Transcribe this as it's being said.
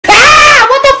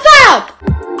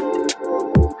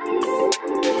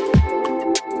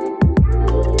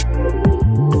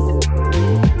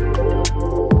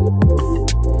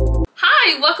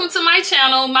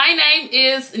channel. My name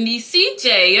is Nisi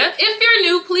Jaya. If you're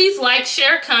new, please like,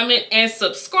 share, comment, and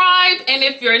subscribe. And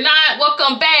if you're not,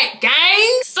 welcome back,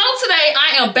 gang. So today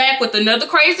I am back with another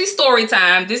crazy story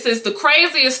time. This is the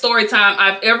craziest story time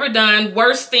I've ever done.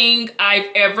 Worst thing I've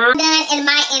ever done in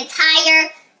my entire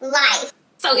life.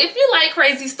 So if you like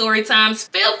crazy story times,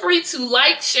 feel free to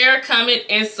like, share, comment,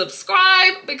 and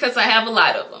subscribe because I have a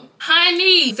lot of them.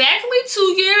 Honey, exactly 2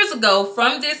 years ago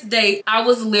from this date, I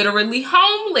was literally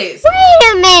homeless.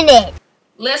 Wait a minute.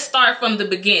 Let's start from the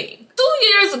beginning. 2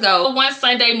 years ago, one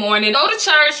Sunday morning, go to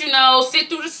church, you know, sit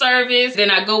through the service,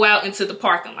 then I go out into the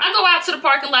parking lot. I go out to the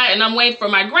parking lot and I'm waiting for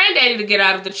my granddaddy to get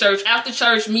out of the church. After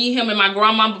church, me, him, and my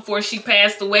grandma, before she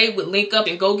passed away, would link up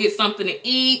and go get something to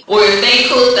eat. Or if they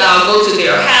cooked, I'll go to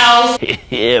their house.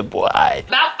 Yeah, boy.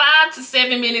 About 5 to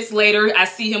 7 minutes later, I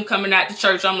see him coming out the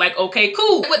church. I'm like, okay,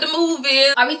 cool. What the move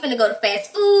is? Are we finna go to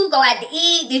fast food, go out to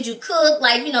eat? Did you cook?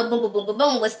 Like, you know, boom, boom, boom, boom,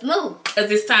 boom. What's the move? Because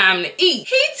it's time to eat.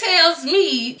 He tells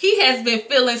me he has been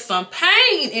feeling some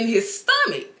pain in his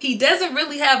stomach. He doesn't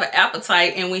really have an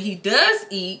appetite, and when he does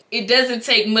eat, it doesn't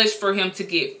take much for him to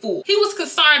get full. He was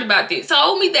concerned about this.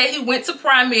 Told me that he went to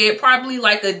Pri-Med probably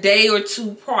like a day or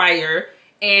two prior,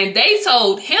 and they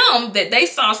told him that they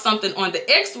saw something on the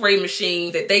x-ray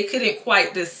machine that they couldn't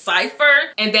quite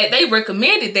decipher and that they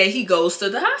recommended that he goes to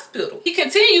the hospital. He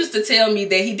continues to tell me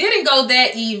that he didn't go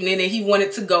that evening and he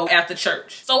wanted to go after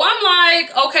church. So I'm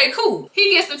like, okay, cool.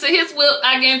 He gets into his whip,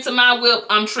 I get into my whip,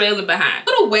 I'm trailing behind.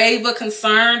 A little wave of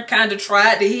concern kind of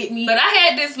tried to hit me, but I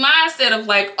had this mindset of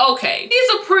like, okay, he's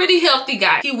a pretty healthy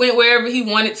guy. He went wherever he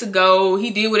wanted to go.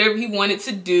 He did whatever he wanted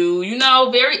to do, you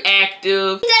know, very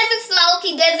active. He doesn't smoke.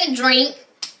 He doesn't drink.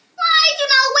 Like, you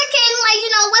know, what can, like,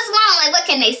 you know, what's wrong? Like, what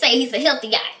can they say? He's a healthy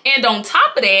guy. And on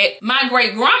top of that, my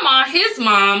great grandma, his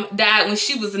mom, died when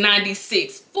she was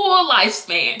 96. Full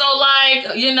lifespan. So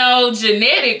like, you know,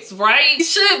 genetics, right? It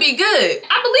should be good.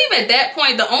 I believe at that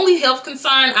point, the only health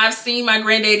concern I've seen my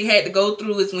granddaddy had to go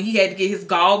through is when he had to get his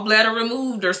gallbladder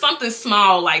removed or something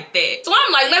small like that. So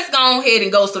I'm like, let's go ahead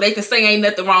and go so they can say ain't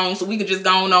nothing wrong so we can just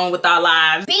go on with our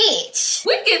lives. Bitch.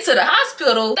 We get to the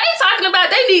hospital, they talking about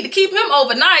they need to keep him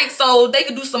overnight so they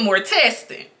can do some more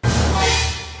testing.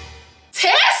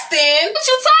 Testing? What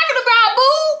you talking about,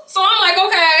 boo? So I'm like,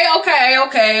 okay.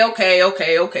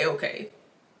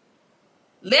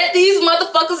 Let these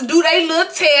motherfuckers do their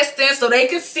little testing so they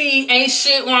can see ain't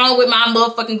shit wrong with my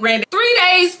motherfucking granddad. 3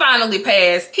 days finally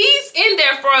passed. He's in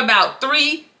there for about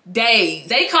 3 days.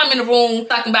 They come in the room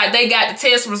talking about they got the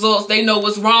test results. They know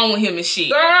what's wrong with him and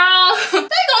shit. Girl, they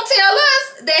gonna tell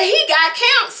us that he got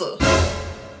cancer.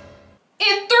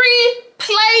 In 3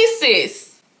 places.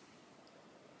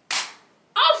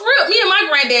 Off rip, me and my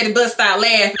granddaddy bust out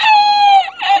laughing.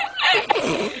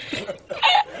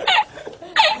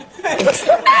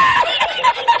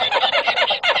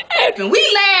 And we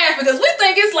laugh because we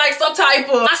think it's like some type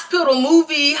of hospital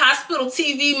movie, hospital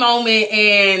TV moment,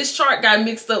 and this chart got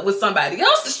mixed up with somebody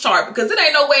else's chart because it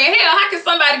ain't no way in hell how can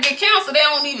somebody get cancer? They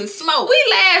don't even smoke. We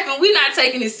laugh and we not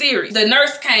taking it serious. The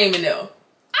nurse came in there.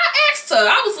 I asked her,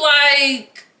 I was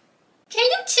like, can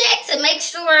you check to make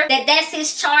sure that that's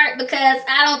his chart? Because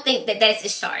I don't think that that's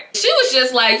his chart. She was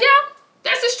just like, yeah,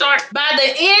 that's his chart. By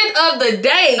the end of the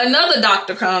day, another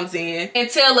doctor comes in and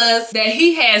tell us that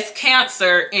he has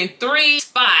cancer in 3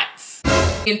 spots.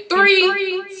 In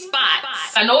three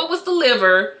spots. I know it was the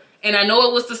liver and I know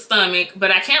it was the stomach,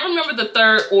 but I can't remember the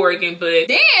 3rd organ. But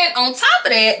then on top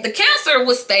of that, the cancer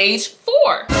was stage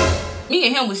 4. Me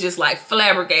and him was just like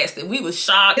flabbergasted. We was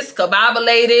shocked,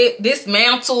 discombobulated,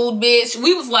 dismantled, bitch.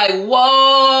 We was like,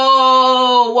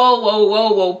 whoa,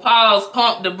 pause,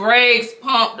 pump the brakes.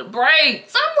 I'm like,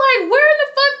 where in the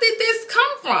fuck did this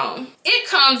come from? It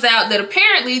comes out that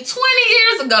apparently 20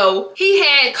 years ago, he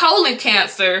had colon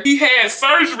cancer. He had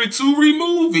surgery to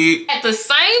remove it. At the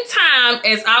same time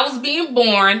as I was being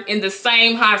born in the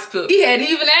same hospital. He had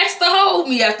even asked to hold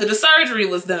me after the surgery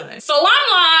was done. So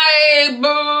I'm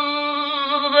like,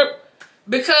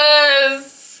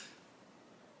 because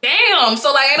damn,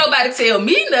 so like ain't nobody tell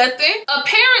me nothing.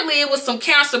 Apparently it was some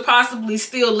cancer possibly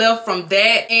still left from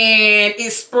that and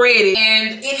it spread,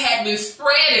 and it had been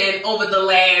spreading over the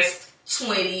last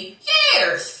 20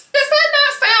 years. Does that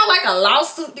not sound like a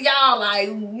lawsuit to y'all? Like,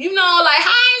 you know, like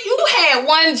how you had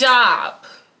one job.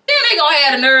 Then they gonna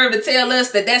have the nerve to tell us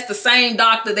that that's the same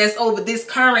doctor that's over this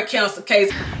current cancer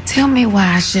case. Tell me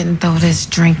why I shouldn't throw this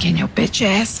drink in your bitch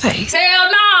ass face.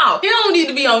 Hell no! You don't need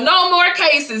to be on no more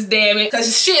cases, damn it.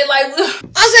 Cause shit like...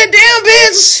 I said, damn,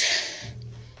 bitch.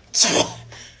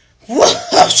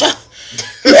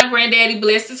 My granddaddy,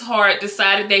 bless his heart,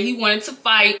 decided that he wanted to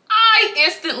fight. I I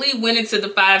instantly went into the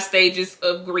 5 stages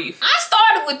of grief. I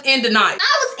started with in denial.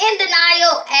 I was in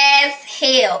denial as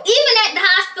hell. Even at the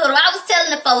hospital, I was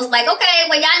telling the folks, like, okay,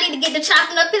 well, y'all need to get to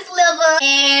chopping up his liver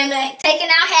and taking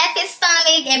out half his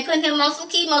stomach and putting him on some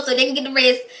chemo so they can get the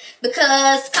rest.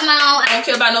 Because, come on, I don't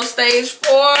care about no stage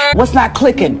 4. What's not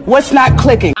clicking? What's not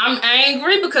clicking? I'm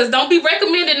angry because don't be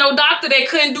recommending no doctor that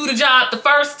couldn't do the job the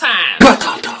first time.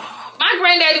 My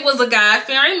granddaddy was a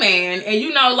God-fearing man, and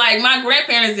you know, like my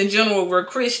grandparents in general were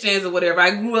Christians or whatever. I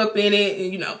grew up in it,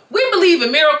 and you know, we believe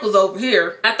in miracles over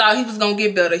here. I thought he was gonna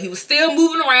get better. He was still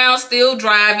moving around, still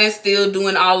driving, still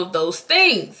doing all of those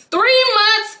things. 3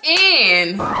 months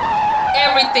in,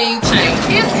 everything changed.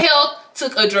 His health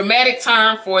took a dramatic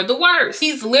turn for the worse.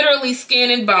 He's literally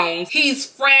skin and bones. He's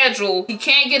fragile. He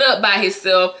can't get up by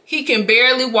himself. He can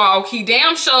barely walk. He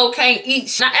damn sure can't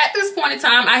eat. Now, at this point in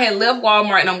time, I had left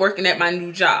Walmart and I'm working at my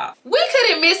new job. We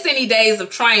couldn't miss any days of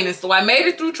training, so I made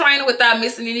it through training without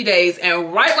missing any days.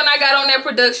 And right when I got on that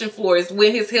production floor is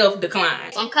when his health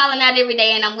declined. I'm calling out every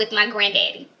day and I'm with my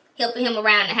granddaddy, helping him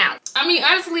around the house. I mean,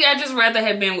 honestly, I just rather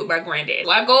have been with my granddad.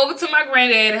 So I go over to my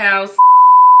granddad's house.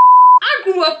 I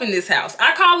grew up in this house.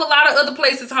 I call a lot of other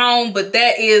places home, but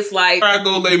that is like I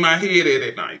go lay my head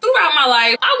at night. Throughout my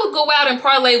life, I would go out and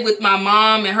parlay with my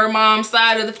mom and her mom's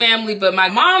side of the family, but my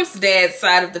mom's dad's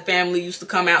side of the family used to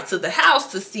come out to the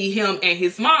house to see him and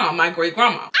his mom, my great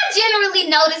grandma. I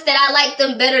generally noticed that I like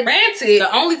them better. Granted,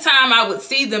 the only time I would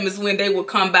see them is when they would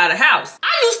come by the house.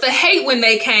 I used to hate when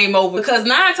they came over because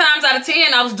 9 times out of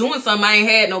 10, I was doing something I ain't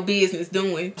had no business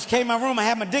doing. She came in my room, I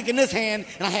had my dick in this hand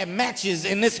and I had matches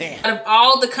in this hand. Out of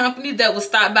all the company that would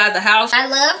stop by the house, I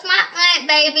loved my aunt,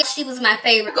 baby. She was my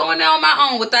favorite. Going there on my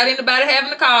own without anybody having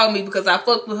to call me because I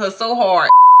fucked with her so hard.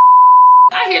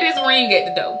 I hear this ring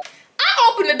at the door.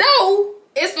 I open the door.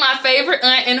 It's my favorite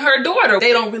aunt and her daughter.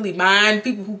 They don't really mind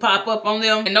people who pop up on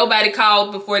them, and nobody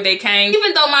called before they came.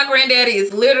 Even though my granddaddy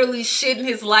is literally shitting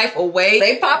his life away,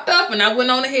 they popped up and I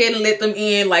went on ahead and let them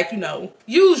in like, you know,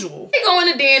 usual. They go in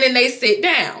the den and they sit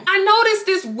down. I noticed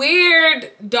this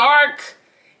weird, dark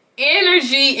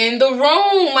energy in the room.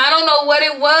 I don't know what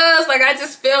it was. Like, I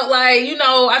just felt like, you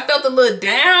know, I felt a little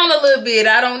down a little bit.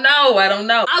 I don't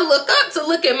know. I look up to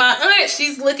look at my aunt.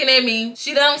 She's looking at me.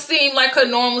 She don't seem like her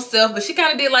normal self, but she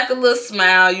kind of did like a little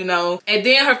smile, you know. And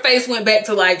then her face went back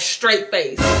to like straight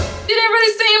face. She didn't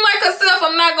really seem like herself,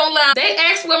 I'm not gonna lie. They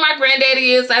asked where my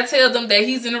granddaddy is. I tell them that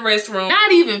he's in the restroom.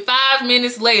 Not even 5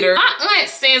 minutes later, my aunt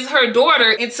sends her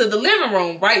daughter into the living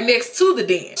room right next to the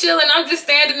den. Chilling, I'm just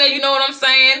standing there, you know what I'm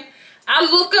saying? I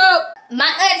look up.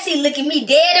 My auntie looking me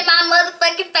dead in my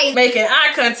motherfucking face. Making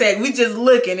eye contact, we just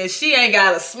looking, and she ain't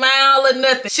got a smile or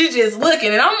nothing. She just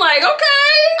looking, and I'm like, okay.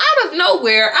 Out of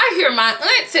nowhere, I hear my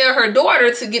aunt tell her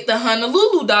daughter to get the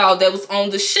Honolulu doll that was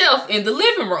on the shelf in the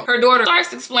living room. Her daughter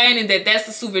starts explaining that that's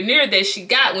a souvenir that she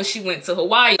got when she went to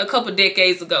Hawaii a couple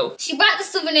decades ago. She brought the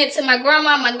souvenir to my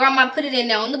grandma. My grandma put it in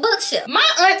there on the bookshelf. My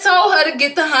aunt told her to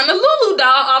get the Honolulu doll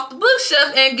off the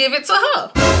bookshelf and give it to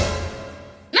her.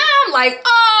 Now I'm like,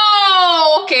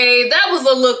 oh, okay, that was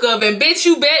a look of, and bitch,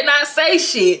 you bet not say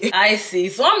shit. I see.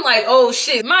 So I'm like, oh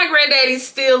shit, my granddaddy's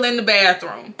still in the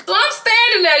bathroom. So I'm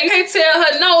standing there. You can't tell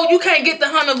her, no, you can't get the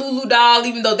Honolulu doll,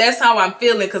 even though that's how I'm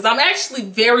feeling, because I'm actually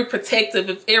very protective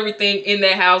of everything in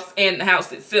that house and the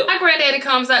house itself. My granddaddy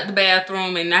comes out the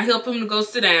bathroom and I help him to go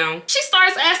sit down. She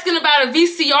starts asking about a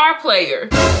VCR player.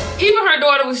 Even her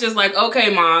daughter was just like,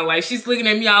 okay, mom, like she's looking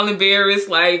at me all embarrassed,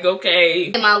 like,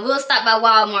 okay. Mom, we'll stop by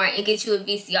Walmart and get you a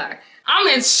VCR. I'm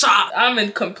in shock. I'm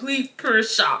in complete pure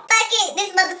shock. Fuck it, this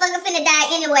motherfucker finna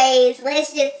die anyways.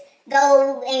 Let's just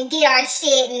go and get our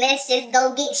shit and let's just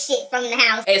go get shit from the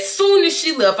house. As soon as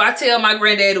she left, I tell my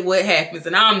granddaddy what happens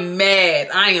and I'm mad.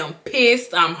 I am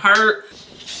pissed. I'm hurt.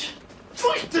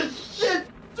 Fight this shit!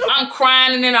 I'm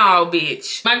crying and all,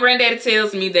 bitch. My granddaddy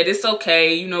tells me that it's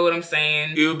okay, you know what I'm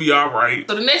saying? It'll be all right.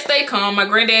 So the next day come, my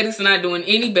granddaddy's not doing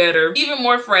any better, even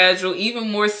more fragile, even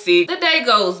more sick. The day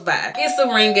goes by. It's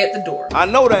a ring at the door. I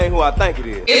know that ain't who I think it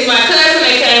is. It's my cousin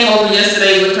that came over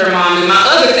yesterday with her mom and my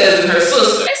other cousin, her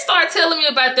sister. They start telling me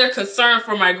about their concern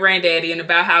for my granddaddy and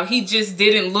about how he just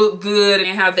didn't look good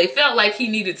and how they felt like he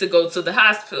needed to go to the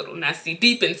hospital. Now see,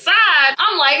 deep inside,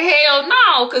 I'm like, hell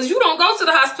no, because you don't go to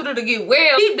the hospital to get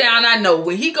well. Deep down, I know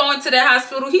when he go into that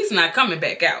hospital, he's not coming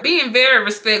back out. Being very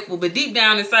respectful, but deep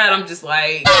down inside, I'm just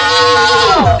like,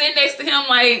 sitting next to him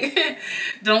like,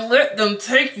 don't let them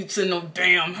take you to no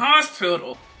damn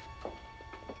hospital.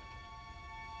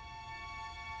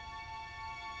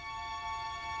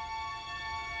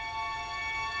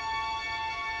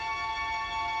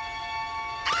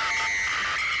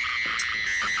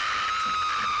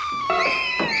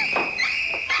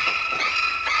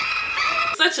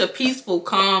 such a peaceful,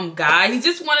 calm guy. He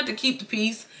just wanted to keep the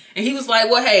peace. And he was like,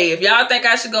 well, hey, if y'all think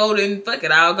I should go, then fuck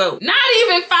it, I'll go. Not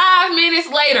even 5 minutes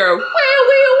later,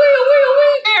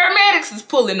 paramedics is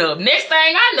pulling up. Next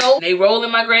thing I know, they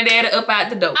rolling my granddaddy up out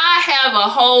the door. I have a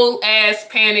whole ass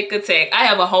panic attack. I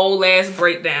have a whole ass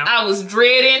breakdown. I was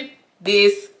dreading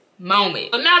this moment.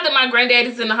 So now that my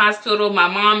granddaddy's in the hospital, my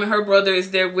mom and her brother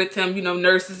is there with him, you know,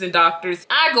 nurses and doctors,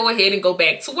 I go ahead and go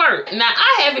back to work. Now,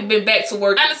 I haven't been back to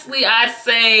work, honestly, I'd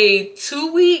say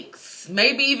 2 weeks.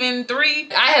 Maybe even 3.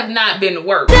 I have not been to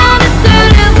work.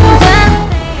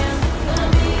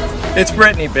 It's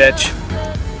Brittany, bitch.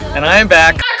 And I am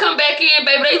back. I come back in,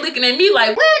 baby, they looking at me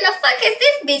like, where in the fuck has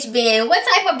this bitch been? What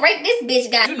type of break this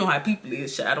bitch got? You know how people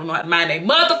is, shit. I don't know how to mind their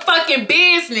motherfucking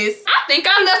business. I think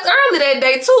I left early that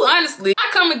day too, honestly. I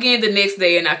come again the next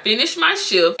day and I finish my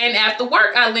shift. And after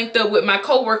work, I linked up with my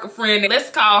coworker friend.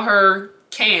 Let's call her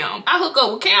Cam. I hook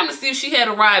up with Cam to see if she had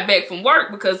a ride back from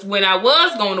work, because when I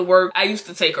was going to work, I used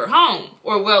to take her home,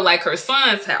 or well, like her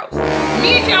son's house.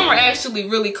 Me and Cam were actually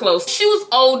really close. She was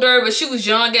older, but she was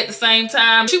young at the same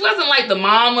time. She wasn't like the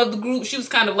mom of the group. She was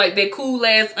kind of like that cool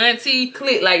ass auntie,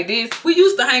 clique like this. We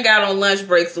used to hang out on lunch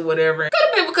breaks or whatever. Could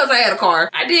have been because I had a car.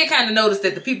 I did kind of notice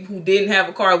that the people who didn't have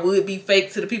a car would be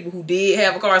fake to the people who did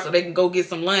have a car so they can go get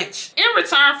some lunch. In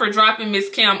return for dropping Miss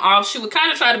Cam off, she would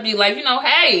kind of try to be like, you know,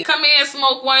 hey, come in,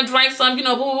 smoke one, drink some, you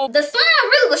know, boo boo. The son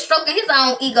really was stroking his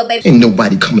own ego, baby. Ain't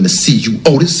nobody coming to see you,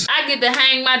 Otis. I get to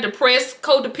hang my depressed,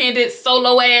 codependent,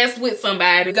 solo ass with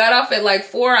somebody. Got off at like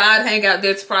 4. I'd hang out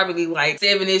there to probably like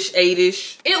 7-ish,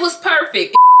 8-ish. It was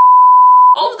perfect.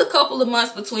 Over the couple of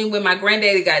months between when my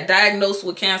granddaddy got diagnosed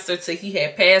with cancer till he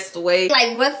had passed away,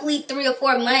 like roughly 3 or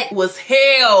 4 months, was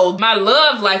hell. My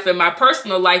love life and my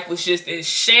personal life was just in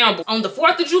shambles. On the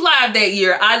 4th of July of that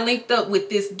year, I linked up with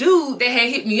this dude that had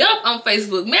hit me up on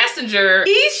Facebook Messenger.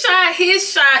 He shot his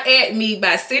shot at me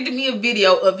by sending me a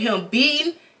video of him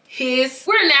beating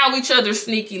we're now each other's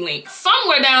sneaky link.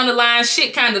 Somewhere down the line,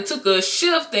 shit kind of took a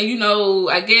shift, and you know,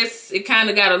 I guess it kind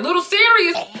of got a little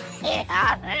serious.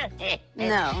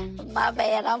 No, my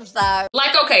bad, I'm sorry.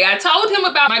 Like, okay, I told him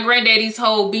about my granddaddy's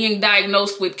whole being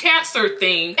diagnosed with cancer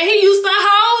thing, and he used to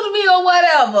hold me or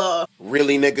whatever.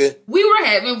 Really, nigga? We were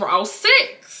having raw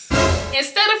sex.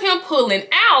 Instead of him pulling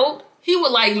out, he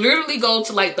would like literally go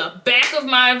to like the back of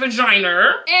my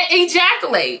vagina and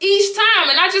ejaculate each time.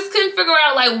 And I just couldn't figure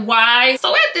out like why.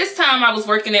 So at this time I was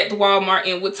working at the Walmart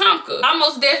in Wetumpka. I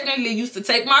most definitely used to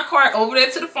take my cart over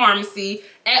there to the pharmacy,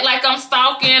 act like I'm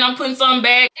stalking, I'm putting something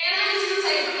back. And I used to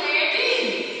take the Plan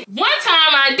B. One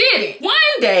time I didn't.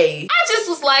 One day, I just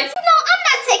was like, you know, I'm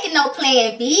not taking no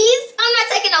Plan Bs. I'm not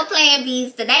taking no Plan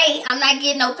Bs today. I'm not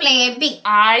getting no Plan B.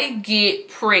 I get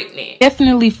pregnant.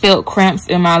 Definitely felt cramps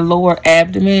in my lower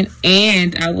abdomen,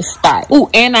 and I was spotted. Oh,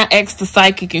 and I asked the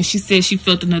psychic, and she said she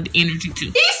felt another energy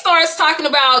too. He starts talking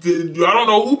about, I don't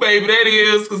know who baby that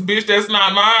is, because bitch, that's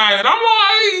not mine. And I'm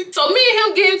like, so me and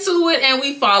him get into it, and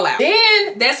we fall out.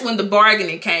 Then that's when the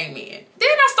bargaining came in. Then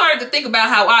I started to think about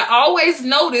how I always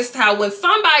noticed how when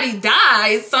somebody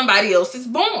dies, somebody else is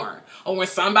born. Or when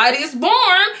somebody is born,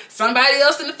 somebody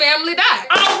else in the family died.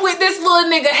 I'm with this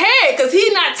little nigga head, because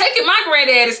he's not taking my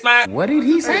granddaddy's spot. What did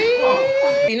he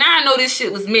say? And now I know this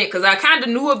shit was meant, because I kind of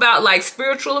knew about like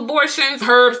spiritual abortions,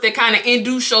 herbs that kind of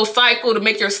induce your cycle to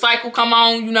make your cycle come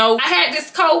on, you know. I had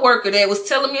this co-worker that was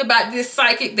telling me about this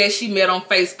psychic that she met on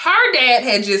Facebook. Her dad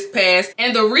had just passed,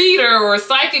 and the reader or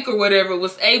psychic or whatever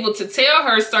was able to tell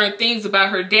her certain things about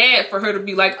her dad for her to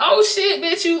be like, oh shit,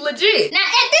 bitch, you legit. Now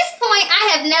at this point, I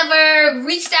have never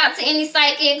reached out to any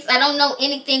psychics. I don't know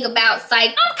anything about psych.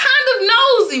 I'm kind of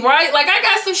nosy, right? Like I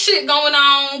got some shit going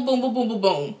on, boom, boom, boom, boom,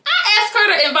 boom. I asked her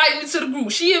to invite me to the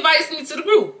group. She invites me to the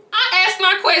group. I asked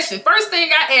my question. First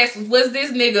thing I asked was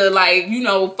this nigga like, you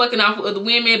know, fucking off with other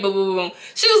women, boom, boom, boom.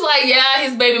 She was like, yeah,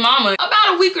 his baby mama.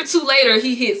 About a week or 2 later,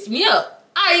 he hits me up.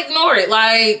 I ignored it,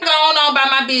 like, going on by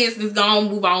my business, gonna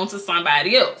move on to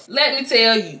somebody else. Let me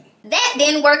tell you, that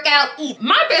didn't work out either.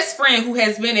 My best friend, who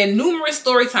has been in numerous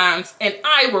story times, and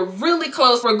I were really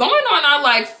close. We're going on our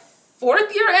like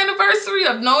 4th year anniversary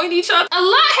of knowing each other. A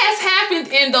lot has happened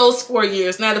in those 4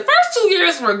 years. Now, the first 2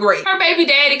 years were great. Her baby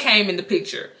daddy came in the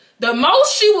picture. The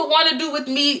most she would want to do with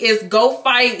me is go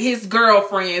fight his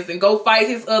girlfriends and go fight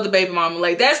his other baby mama.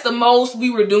 Like, that's the most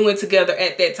we were doing together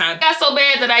at that time. It got so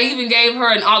bad that I even gave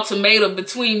her an ultimatum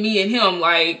between me and him.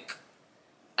 Like,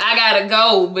 I gotta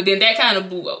go, but then that kind of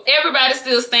blew up. Everybody's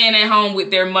still staying at home with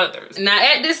their mothers. Now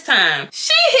at this time,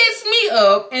 she hits me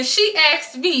up and she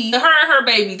asked me, her and her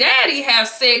baby daddy have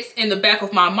sex in the back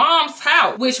of my mom's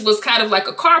house, which was kind of like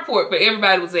a carport, but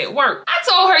everybody was at work. I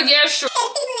told her, yeah, sure.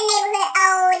 People in the neighborhood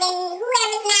old and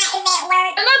whoever's not is at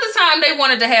work. Another time they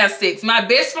wanted to have sex. My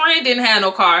best friend didn't have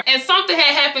no car, and something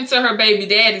had happened to her baby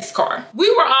daddy's car.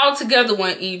 We were all together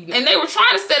one evening, and they were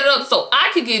trying to set it up so I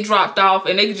could get dropped off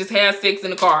and they could just have sex in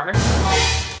the car.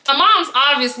 My mom's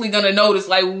obviously gonna notice,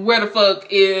 like, where the fuck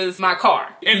is my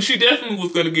car? And she definitely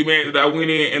was gonna get mad that I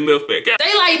went in and left back out.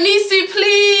 They like, Niecy,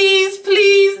 please,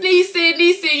 please,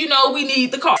 Niecy, you know, we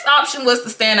need the car. The option was to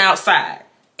stand outside.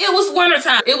 It was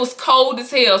wintertime. It was cold as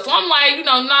hell. So I'm like, you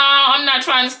know, nah, I'm not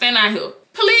trying to stand out here.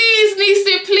 Please,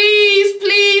 Niecy, please,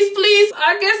 please, please.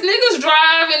 I guess niggas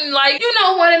drive and, like, you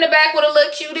know, one in the back with a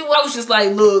little cutie. I was just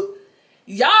like, look,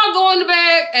 y'all go in the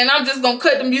back and I'm just gonna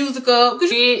cut the music up.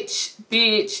 Bitch,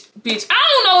 bitch, bitch.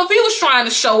 I don't know if he was trying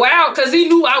to show out because he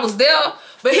knew I was there,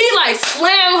 but he like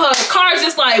slammed her car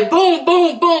just like boom,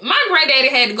 boom, boom. My granddaddy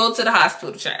had to go to the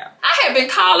hospital, child. I had been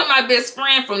calling my best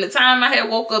friend from the time I had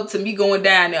woke up to me going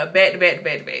down there, back to back to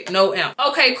back to back. No M.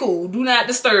 Okay, cool. Do not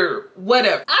disturb.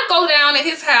 Whatever. I go down to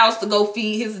his house to go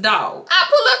feed his dog. I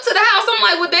pull up to the house. I'm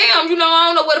like, well, damn, you know, I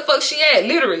don't know where the fuck she at,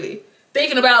 literally.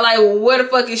 Thinking about like, well, where the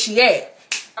fuck is she at?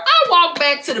 I walk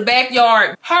back to the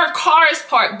backyard. Her car is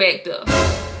parked back there.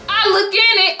 I look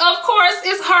in it. Of course,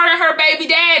 it's her and her baby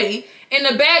daddy in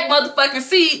the back motherfucking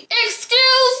seat.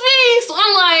 Excuse me. So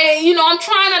I'm like, you know, I'm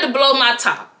trying not to blow my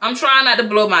top. I'm trying not to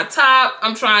blow my top.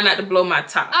 I'm trying not to blow my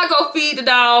top. I go feed the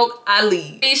dog. I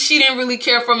leave. She didn't really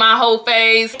care for my whole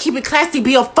face. Keep it classy.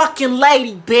 Be a fucking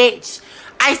lady, bitch.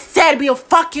 I said be a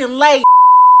fucking lady.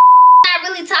 I'm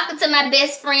not really talking to my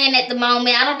best friend at the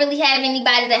moment. I don't really have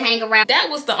anybody to hang around. That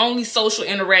was the only social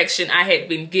interaction I had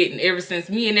been getting ever since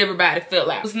me and everybody fell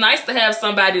out. It was nice to have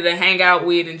somebody to hang out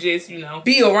with and just, you know,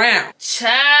 be around.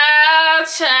 Child,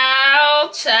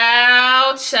 child,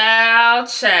 child, child,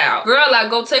 child. Girl, I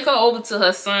go take her over to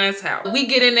her son's house. We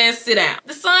get in there and sit down.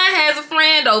 The son has a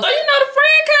friend though. So you know the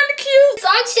friend kind of cute. So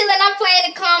I'm chilling, I'm playing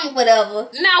the calm or whatever.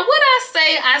 Now, would I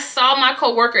say I saw my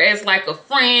coworker as like a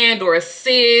friend or a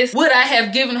sis? Would I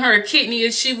have given her a kidney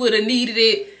if she would have needed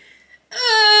it?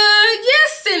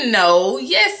 Yes and no.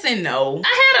 Yes and no.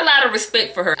 I had a lot of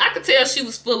respect for her. I could tell she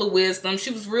was full of wisdom.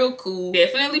 She was real cool.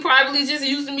 Definitely probably just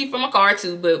using me from a car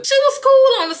too, but she was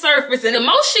cool on the surface. And the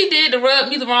most she did to rub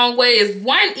me the wrong way is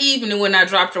one evening when I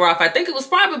dropped her off. I think it was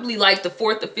probably like the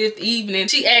 4th or 5th evening.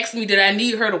 She asked me did I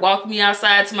need her to walk me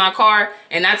outside to my car,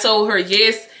 and I told her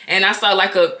yes. And I saw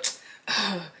like a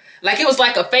like it was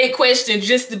like a fake question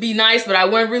just to be nice, but I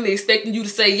wasn't really expecting you to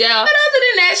say yeah. But other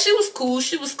than that, she was cool.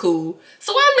 She was cool.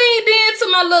 So I leaned in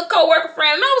to my little coworker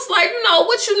friend and I was like, you know,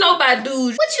 what you know about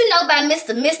dudes? What you know about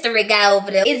Mr. Mystery guy over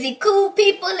there? Is he cool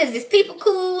people? Is his people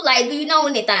cool? Like, do you know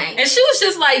anything? And she was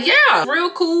just like, yeah,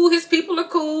 real cool. His people are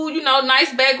cool. You know,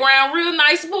 nice background, real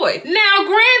nice boy. Now,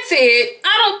 granted,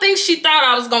 I don't think she thought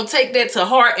I was going to take that to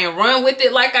heart and run with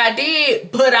it like I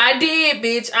did. But I did,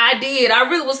 bitch. I did. I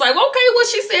really was like, okay, well,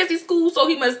 she says he's cool, so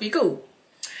he must be cool.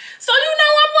 So, you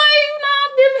know, I'm like, you know,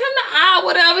 I'm giving him the eye,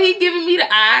 whatever. He giving me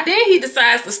the eye. Then he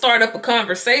decides to start up a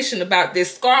conversation about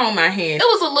this scar on my hand. It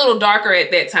was a little darker at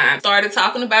that time. Started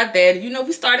talking about that. You know,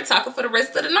 we started talking for the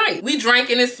rest of the night. We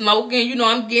drinking and smoking. You know,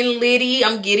 I'm getting litty.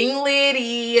 I'm getting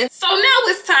litty. So now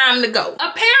it's time to go.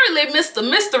 Apparently, Mr.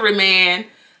 Mystery Man,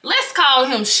 let's call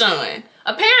him Sean.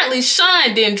 Apparently,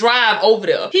 Sean didn't drive over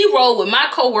there. He rode with my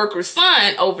coworker's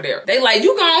son over there. They like,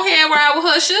 you go ahead and ride with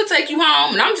her. She'll take you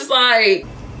home. And I'm just like,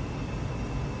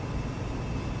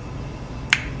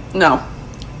 no.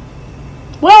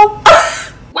 Well,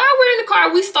 while we're in the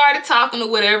car, we started talking or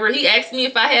whatever. He asked me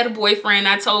if I had a boyfriend.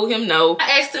 I told him no.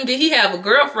 I asked him, did he have a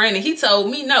girlfriend? And he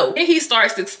told me no. And he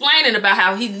starts explaining about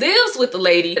how he lives with the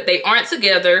lady, that they aren't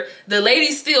together. The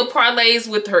lady still parlays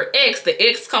with her ex. The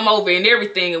ex come over and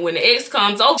everything. And when the ex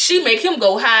comes over, she make him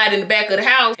go hide in the back of the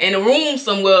house in a room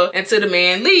somewhere until the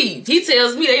man leaves. He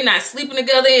tells me they not sleeping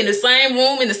together in the same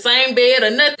room, in the same bed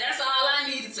or nothing. That's all I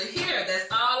needed to hear. That's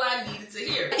all I needed to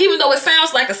hear. Even though it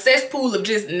sounds like a cesspool of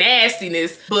just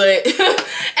nastiness, but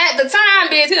at the time,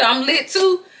 bitch, I'm lit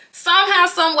too. Somehow,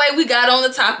 some way, we got on the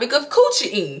topic of coochie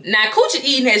eating. Now, coochie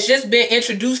eating has just been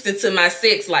introduced into my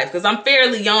sex life because I'm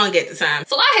fairly young at the time.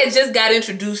 So I had just got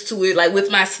introduced to it, like with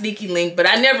my sneaky link, but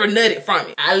I never nutted from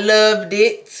it. I loved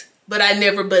it, but I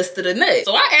never busted a nut.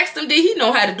 So I asked him, did he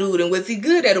know how to do it and was he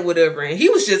good at it or whatever? And he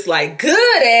was just like,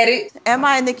 good at it. Am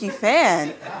I a Nicki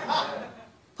fan?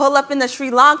 Pull up in the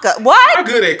Sri Lanka. What? I'm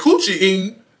good at coochie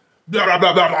eating, Blah, blah,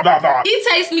 blah, blah, blah, blah. He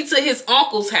takes me to his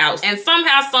uncle's house, and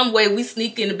somehow, some way, we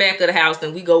sneak in the back of the house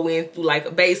and we go in through like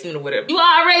a basement or whatever. You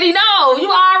already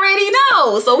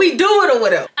know. So we do it or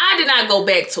whatever. I did not go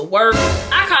back to work.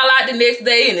 I call out the next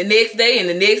day and the next day and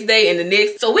the next day and the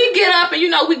next. So we get up and, you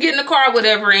know, we get in the car or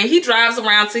whatever, and he drives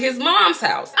around to his mom's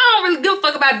house. I don't really give a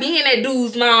fuck about being at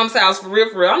dude's mom's house for real,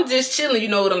 for real. I'm just chilling, you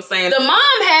know what I'm saying? The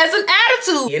mom has an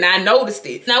attitude, and I noticed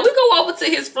it. Now we go over to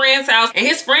his friend's house, and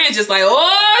his friend's just like,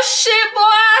 oh shit, boy,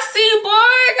 I see,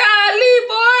 boy, golly,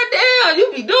 boy, damn,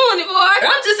 you be doing it, boy.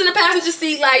 And I'm just in the passenger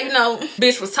seat like, you know,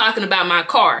 bitch was talking about my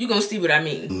car. You gonna see what I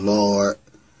mean. Lord.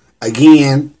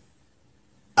 Again.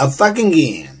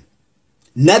 Again.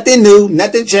 Nothing new,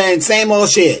 nothing changed, same old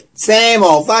shit. Same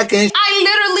old fucking I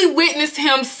literally witnessed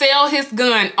him sell his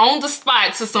gun on the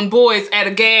spot to some boys at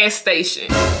a gas station.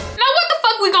 Now what the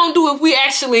fuck we gonna do if we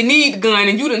actually need the gun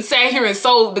and you done sat here and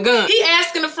sold the gun? He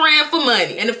asking a friend for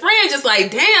money, and the friend just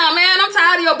like, damn man, I'm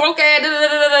tired of your broke ass, da, da,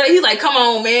 da, da. He's like, come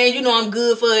on man, you know I'm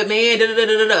good for it, man, da, da, da,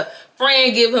 da, da.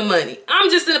 Friend give him money. I'm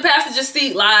just in the passenger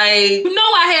seat like, you know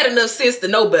I had enough sense to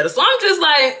know better. So I'm just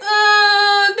like,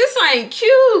 this ain't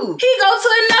cute. He go to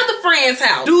another friend's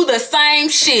house, do the same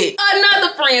shit.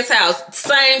 Another friend's house,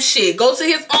 same shit. Go to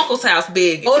his uncle's house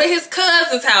begging. Go to his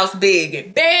cousin's house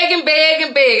begging. Begging.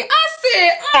 I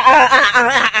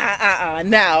said,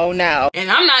 No. and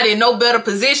I'm not in no better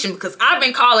position because I've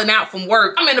been calling out from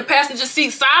work. I'm in the passenger seat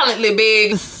silently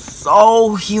begging.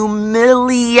 So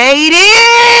humiliating.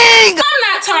 I'm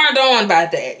not turned on by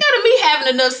that. Instead of me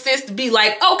having enough sense to be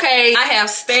like, okay, I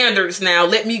have standards now,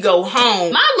 let me go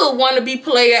home. My little wannabe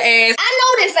player ass.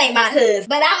 I know this ain't my husband,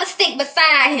 but I'ma stick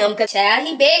beside him, cause child,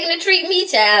 he begging to treat me,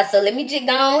 child. So let me just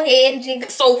go ahead and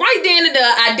just. So right then and there,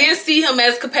 I didn't see him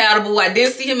as compatible. I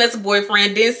didn't see him as a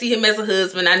boyfriend. Didn't see him as a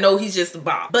husband. I know he's just a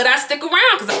bop. But I stick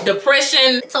around because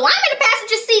depression. So I'm in the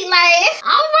passenger seat like,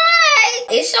 all right,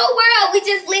 it's your world. We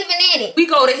just living in it. We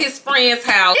go to his friend's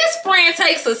house. His friend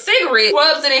takes a cigarette,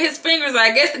 rubs it in his fingers,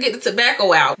 I guess, to get the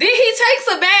tobacco out. Then he takes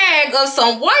a bag of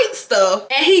some white stuff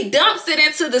and he dumps it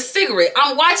into the cigarette.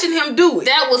 I'm watching him do it.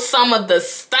 That was some of the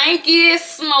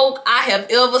stankiest smoke I have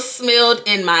ever smelled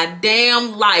in my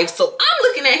damn life. So I'm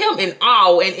looking at him in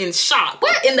awe and in shock.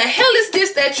 What in the hell is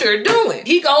this that you're doing?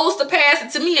 He goes to pass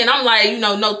it to me and I'm like, you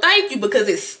know, no thank you, because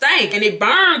it stank and it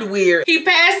burned weird. He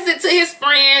passes it to his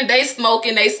friend. They smoke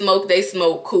and they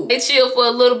smoke, cool. They chill for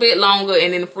a little bit longer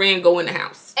and then the friend go in the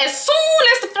house. As soon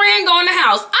as the friend go in the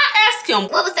house, I ask him,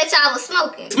 what was that y'all was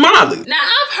smoking? Molly. now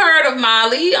I've heard of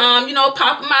Molly, you know,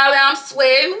 Papa Molly, I'm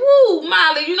sweating, woo,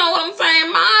 Molly, you know what I'm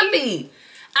saying, Molly.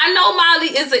 I know Molly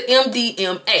is an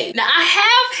MDMA. Now, I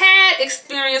have had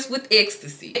experience with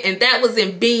ecstasy, and that was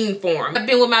in bean form. I've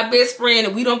been with my best friend,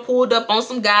 and we done pulled up on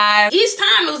some guys. Each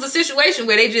time it was a situation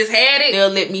where they just had it, they'll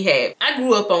let me have it. I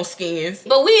grew up on skins,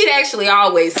 but weed actually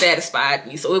always satisfied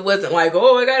me, so it wasn't like,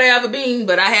 oh, I gotta have a bean,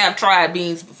 but I have tried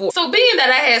beans before. So being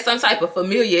that I had some type of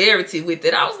familiarity with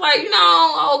it, I was like, you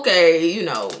know, okay, you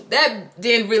know, that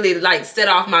didn't really like set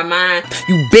off my mind.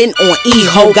 You been on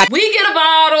E-Ho. We get a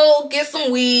bottle, get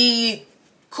some weed,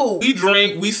 cool. We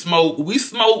drink, we smoke,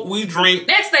 we drink.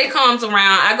 Next day comes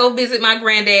around, I go visit my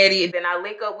granddaddy, and then I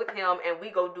link up with him and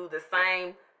we go do the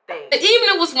same thing. The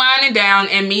evening was winding down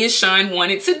and me and Sean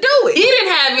wanted to do it. He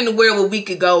didn't have anywhere where we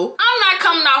could go. I'm not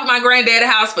coming off my granddaddy's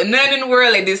house for nothing in the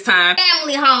world at this time.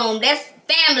 Family home, that's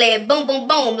family, boom, boom,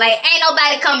 boom. Like, ain't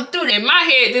nobody coming through there. In my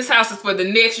head, this house is for the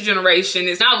next generation.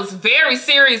 And I was very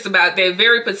serious about that,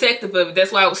 very protective of it.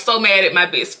 That's why I was so mad at my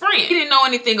best friend. He didn't know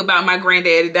anything about my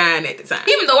granddaddy dying at the time.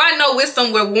 Even though I know it's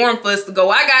somewhere warm for us to go,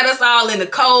 I got us all in the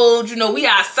cold. You know, we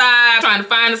outside trying to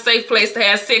find a safe place to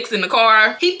have sex in the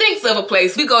car. He thinks of a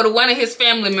place. We go to one of his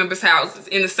family members' houses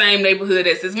in the same neighborhood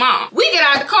as his mom. We get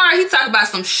out of the car, he talk about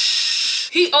some shh.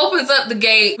 He opens up the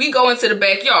gate. We go into the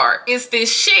backyard. It's this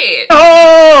shed.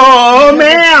 Oh,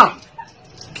 ma'am.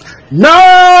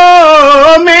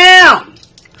 No, ma'am.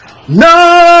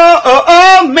 No,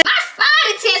 ma'am. My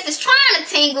spider sense is trying to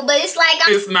tingle, but it's like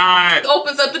It's not. He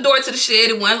opens up the door to the shed.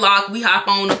 It wasn't locked. We hop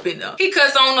on up in there. He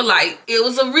cuts on the light. It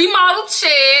was a remodeled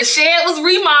shed. The shed was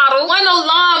remodeled. Wasn't no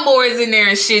lawnmowers in there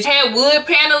and shit. Had wood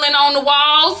paneling on the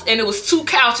walls, and it was 2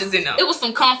 couches in there. It was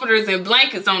some comforters and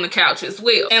blankets on the couch as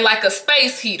well, and like a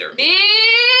space heater.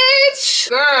 Bitch,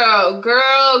 girl.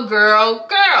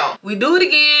 We do it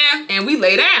again, and we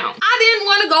lay down. I didn't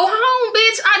want to go home,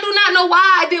 bitch. I do not know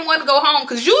why I didn't want to go home,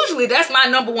 because usually that's my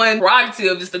 #1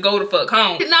 prerogative is to go the fuck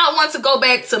home. I did not want to go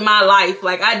back to my life.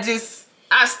 Like, I just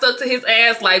I stuck to his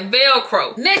ass like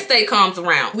Velcro. Next day comes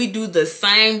around. We do the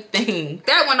same thing.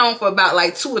 That went on for about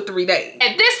like 2 or 3 days.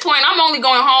 At this point, I'm only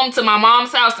going home to my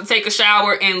mom's house to take a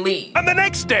shower and leave. And the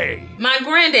next day, my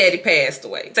granddaddy passed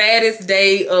away. Saddest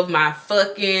day of my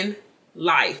fucking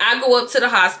life. I go up to the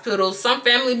hospital. Some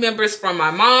family members from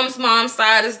my mom's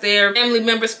side is there. Family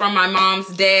members from my mom's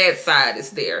dad's side is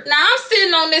there. Now I'm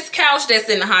sitting on this couch that's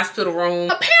in the hospital room.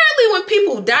 Apparently when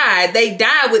people die, they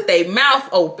die with their mouth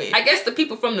open. I guess the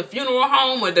people from the funeral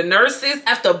home or the nurses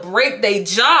have to break their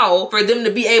jaw for them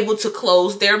to be able to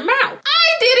close their mouth.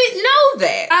 I didn't know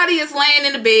that. Body is laying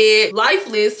in the bed,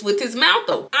 lifeless with his mouth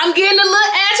open. I'm getting a little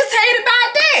agitated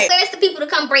about that. Where's the people to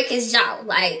come break his jaw?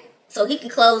 Like, so he can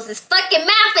close his fucking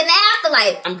mouth in the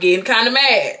afterlife. I'm getting kind of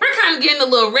mad. We're kind of getting a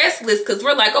little restless because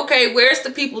we're like, okay, where's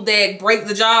the people that break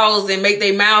the jaws and make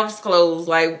their mouths close?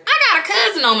 Like, I got a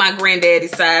cousin on my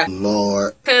granddaddy's side.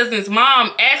 Lord. Cousin's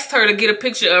mom asked her to get a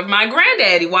picture of my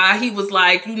granddaddy while he was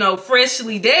like, you know,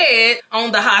 freshly dead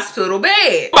on the hospital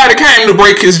bed. Nobody came to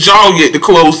break his jaw yet to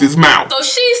close his mouth. So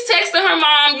she's texting her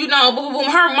mom, you know, boom, boom,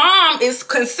 boom. Her mom is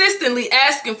consistently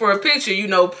asking for a picture, you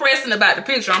know, pressing about the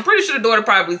picture. I'm pretty sure the daughter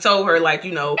probably told her, like,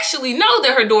 you know, actually know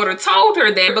that her daughter told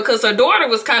her that because her daughter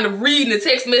was kind of reading the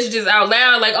text messages out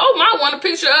loud, like, oh, Mom want a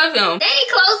picture of him. They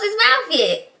ain't closed his mouth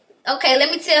yet. Okay,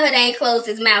 let me tell her they ain't closed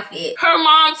his mouth yet. Her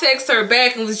mom texted her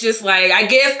back and was just like, I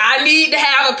guess I need to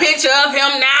have a picture of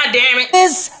him now, damn it.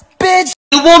 This bitch,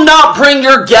 you will not bring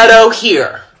your ghetto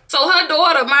here. So her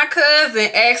daughter, my cousin,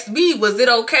 asked me, was it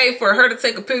okay for her to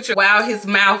take a picture while his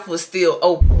mouth was still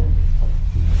open?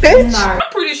 Bitch. I'm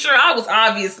pretty sure I was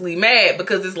obviously mad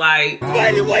because it's like,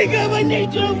 Why did wake up when they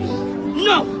do?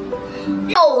 No.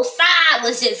 Whole side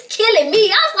was just killing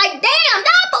me. I was like, damn, y'all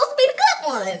supposed to be the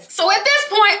good ones. so at this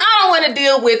point, I don't want to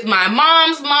deal with my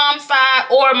mom's side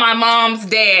or my mom's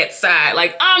dad's side.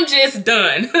 Like, I'm just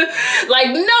done. Like,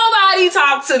 nobody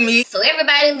talked to me. So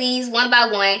everybody leaves one by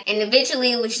one, and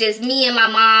eventually it was just me and my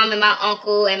mom and my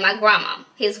uncle and my grandma,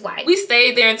 his wife. We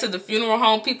stayed there until the funeral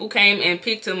home people came and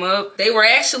picked him up. They were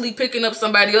actually picking up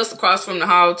somebody else across from the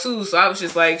hall too. So I was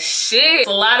just like, shit,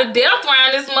 a lot of death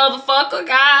around this motherfucker,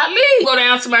 golly. Go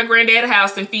down to my granddad's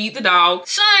house and feed the dog.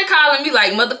 Sean calling me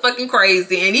like motherfucking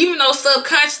crazy. And even though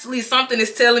subconsciously something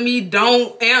is telling me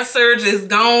don't answer, just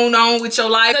go on with your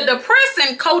life, the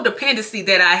depressing codependency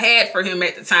that I had for him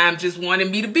at the time just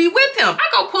wanted me to be with him. I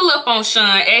go pull up on Sean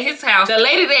at his house. The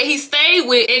lady that he stayed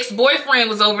with, ex-boyfriend,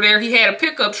 was over there. He had a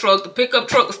pickup truck. The pickup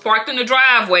truck was parked in the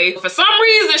driveway. For some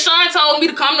reason, Sean told me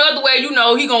to come the other way. You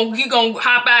know, he gonna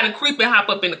hop out and creep and hop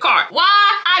up in the car.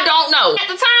 Why? I don't know. At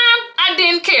the time, I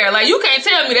didn't care. Like, you can't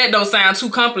tell me that don't sound too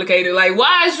complicated. Like,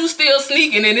 why is you still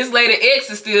sneaking and this lady ex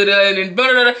is still there and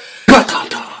blah, blah,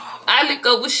 blah. I link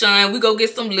up with Sean. We go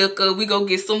get some liquor. We go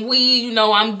get some weed. You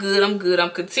know, I'm good. I'm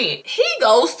content. He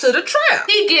goes to the trap.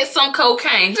 He gets some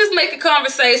cocaine. Just making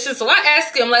conversation. So I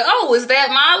asked him, like, oh, is that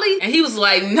Molly? And he was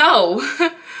like, no.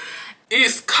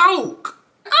 It's coke.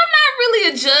 I'm not really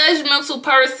a judgmental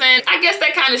person. I guess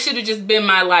that kind of should have just been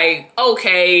my, like,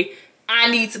 okay, I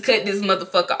need to cut this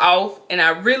motherfucker off, and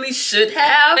I really should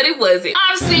have, but it wasn't.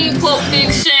 I've seen Pulp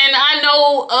Fiction. I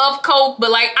know of coke,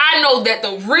 but like, I know that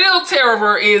the real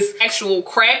terror is actual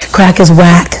crack. Crack is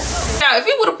whack. Now, if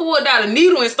he would have pulled out a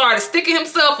needle and started sticking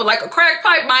himself with like a crack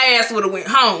pipe, my ass would have went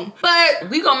home. But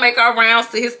we gonna make our rounds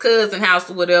to his cousin's house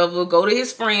or whatever, go to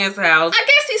his friend's house. I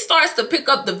guess he starts to pick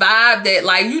up the vibe that,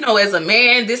 like, you know, as a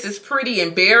man, this is pretty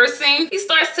embarrassing. He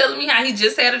starts telling me how he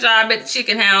just had a job at the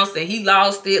chicken house and he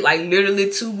lost it like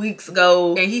literally 2 weeks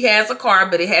ago. And he has a car,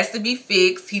 but it has to be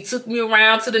fixed. He took me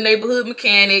around to the neighborhood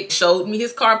mechanic, showed me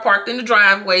his car parked in the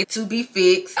driveway to be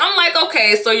fixed. I'm like,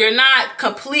 okay, so you're not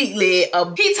completely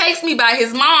he takes me by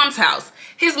his mom's house.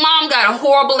 His mom got a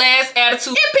horrible ass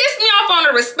attitude. It pissed me off on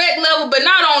a respect level, but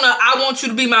not on a I want you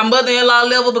to be my mother-in-law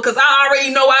level, because I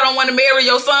already know I don't want to marry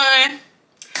your son.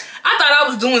 I thought I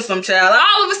was doing some child.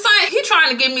 All of a sudden, he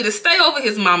trying to get me to stay over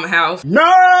his mama house.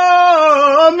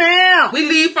 No, ma'am. We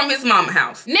leave from his mama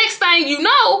house. Next thing you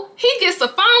know, he gets a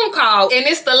phone call, and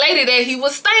it's the lady that he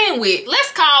was staying with.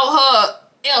 Let's call her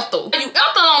Ethel. You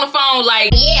Ethel on the phone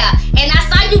like, yeah, and I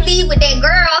saw you leave with that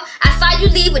girl. I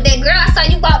saw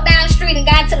you walk down the street and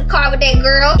got into the car with that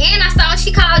girl. And I saw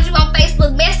she called you on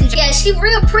Facebook Messenger. Yeah, she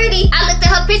real pretty. I looked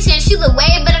at her picture and she look way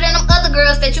better than them other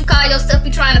girls that you call yourself be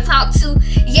trying to talk to.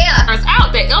 Yeah. Turns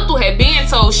out that Ethel had been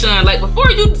told told Sean, like, before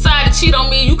you decide to cheat on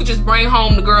me, you could just bring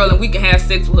home the girl and we can have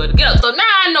sex with her together. So now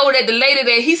I know that the lady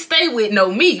that he stay with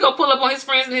know me. Go pull up on his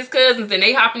friends and his cousins and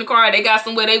they hop in the car. They got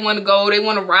somewhere they want to go. They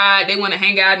want to ride. They want to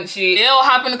hang out and shit. They'll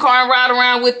hop in the car and ride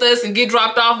around with us and get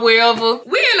dropped off wherever.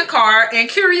 We in the car and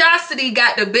curiosity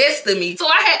got the best of me. So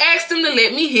I had asked him to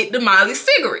let me hit the Molly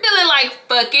cigarette. Feeling like,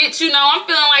 fuck it, you know, I'm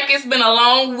feeling like it's been a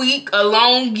long week, a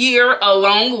long year, a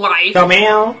long life. No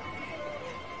ma'am.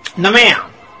 No ma'am.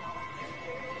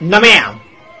 No ma'am.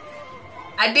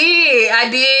 I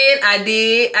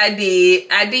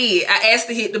asked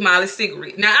to hit the Molly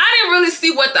cigarette. Now, I didn't really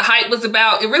see what the hype was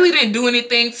about. It really didn't do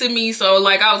anything to me. So,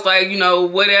 like, I was like, you know,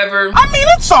 whatever. I mean,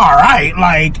 it's alright.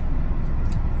 Like,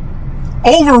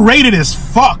 overrated as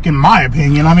fuck, in my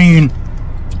opinion. I mean,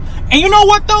 and you know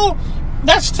what, though?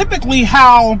 That's typically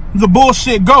how the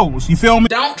bullshit goes. You feel me?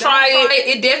 Don't try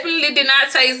it. It definitely did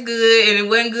not taste good, and it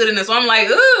wasn't good enough. So I'm like,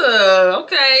 ugh,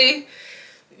 okay.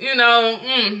 You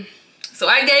know, So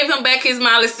I gave him back his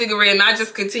Molly cigarette, and I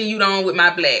just continued on with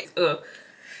my black.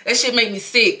 That shit make me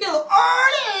sick.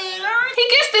 He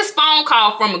gets this phone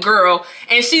call from a girl,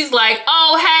 and she's like,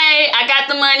 oh, hey, I got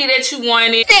the money that you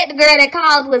wanted. Said the girl that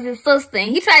called was his sister, and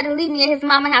he tried to leave me at his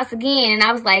mama's house again, and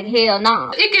I was like, hell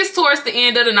no. It gets towards the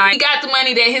end of the night. He got the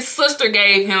money that his sister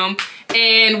gave him,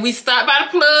 and we stopped by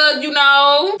the plug, you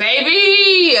know.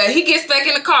 Baby, he gets back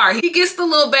in the car. He gets the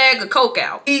little bag of Coke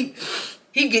out. He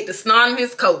get the snot in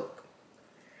his Coke.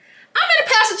 I'm in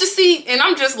the passenger seat and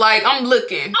I'm just like, I'm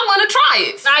looking. I want to try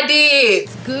it. I did.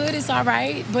 It's good, it's all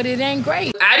right, but it ain't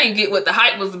great. I didn't get what the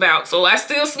hype was about, so I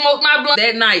still smoked my blunt.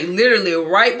 That night, literally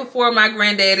right before my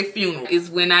granddaddy's funeral, is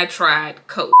when I tried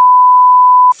Coke.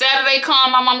 Saturday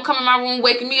come, my mama come in my room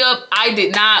waking me up. I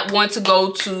did not want to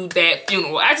go to that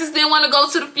funeral. I just didn't want to go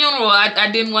to the funeral.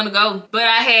 I didn't want to go, but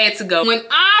I had to go. When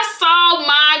I saw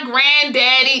my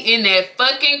granddaddy in that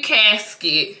fucking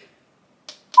casket,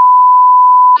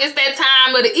 it's that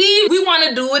time of the eve. We want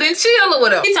to do it and chill or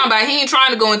whatever. He talking about he ain't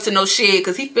trying to go into no shed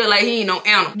because he feel like he ain't no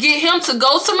animal. Get him to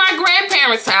go to my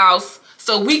grandparents' house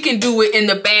so we can do it in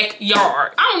the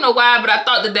backyard. I don't know why, but I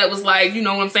thought that was like, you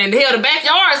know what I'm saying? The hell, the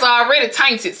backyard is already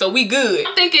tainted, so we good.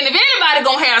 I'm thinking if anybody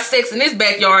gonna have sex in this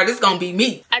backyard, it's gonna be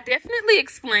me. I definitely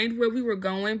explained where we were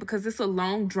going because it's a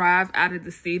long drive out of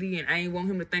the city and I ain't want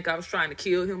him to think I was trying to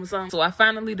kill him or something. So I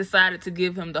finally decided to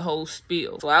give him the whole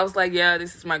spiel. So I was like, yeah,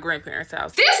 this is my grandparents'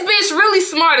 house. This bitch really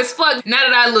smart as fuck now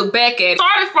that I look back at it.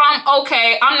 Started from,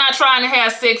 okay, I'm not trying to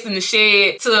have sex in the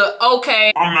shed to,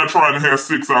 okay, I'm not trying to have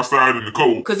sex outside in the cold.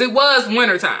 Because it was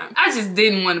wintertime. I just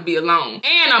didn't want to be alone.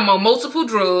 And I'm on multiple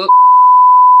drugs.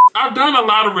 I've done a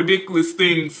lot of ridiculous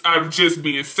things. I've just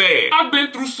been sad. I've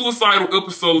been through suicidal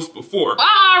episodes before.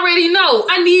 I already know.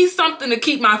 I need something to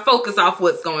keep my focus off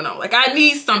what's going on. Like, I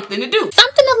need something to do.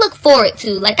 Something to look forward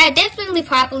to. Like, I definitely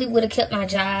probably would have kept my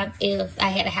job if I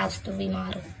had a house to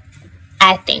remodel.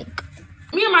 I think.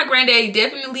 Me and my granddaddy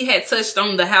definitely had touched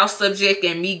on the house subject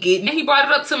and me getting it. He brought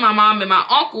it up to my mom and my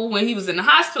uncle when he was in the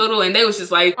hospital and they was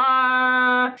just like,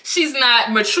 she's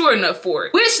not mature enough for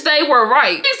it. Which they were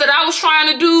right. Things that I was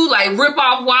trying to do, like rip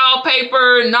off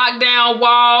wallpaper, knock down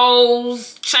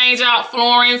walls, change out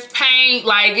floorings, paint.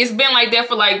 Like, it's been like that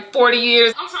for like 40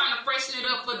 years. I'm trying to freshen it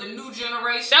up for the new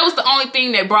generation. That was the only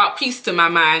thing that brought peace to my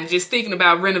mind, just thinking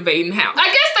about renovating the house. I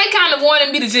guess they kind of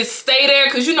wanted me to just stay there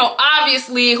because, you know,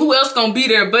 obviously, who else gonna be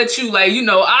there but you? Like, you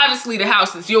know, obviously the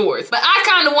house is yours. But I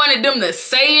kind of wanted them to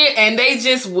say it and they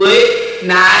just would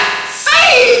not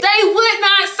say it. They would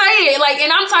not say it. Like,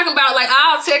 and I'm talking about, like,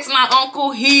 I'll text my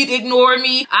uncle, he'd ignore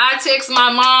me. I text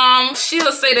my mom,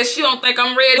 she'll say that she don't think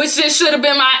I'm ready, which just should have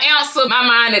been my answer. My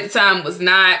mind at the time was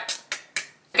not.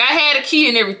 Like, I had a key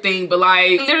and everything, but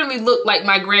like, it literally looked like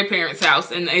my grandparents'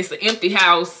 house and it's an empty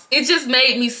house. It just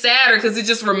made me sadder because it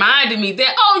just reminded me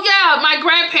that, oh yeah, my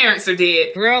grandparents are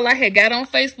dead. Girl, I had got on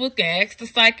Facebook and asked the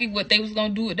psychic what they was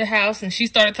gonna do with the house and she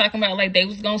started talking about like they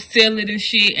was gonna sell it and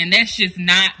shit, and that's just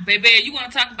not, baby, you wanna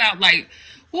talk about like,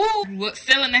 what,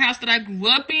 selling the house that I grew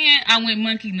up in? I went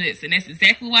monkey nuts, and that's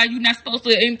exactly why you're not supposed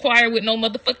to inquire with no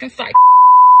motherfucking psychic.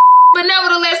 But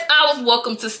nevertheless, I was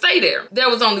welcome to stay there. There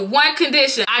was only one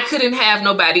condition. I couldn't have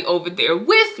nobody over there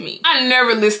with me. I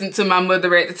never listened to my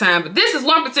mother at the time, but this is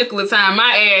one particular time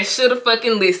my ass should have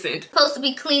fucking listened. Supposed to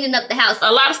be cleaning up the house.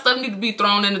 A lot of stuff need to be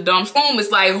thrown in the dumpster. Room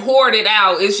is like hoarded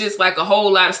out. It's just like a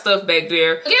whole lot of stuff back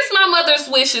there. Against my mother's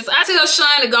wishes, I tell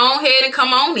Sean to go ahead and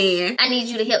come on in. I need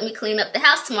you to help me clean up the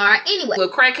house tomorrow anyway.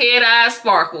 With crackhead eyes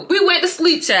sparkled. We went to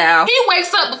sleep, child. He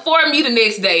wakes up before me the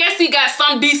next day. Guess he got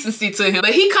some decency to him,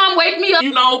 but he come wake me up.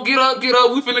 You know, get up,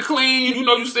 we finna clean. You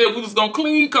know, you said we was gonna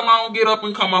clean. Come on, get up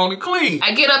and come on and clean.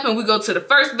 I get up and we go to the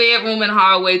first bedroom in the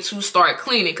hallway to start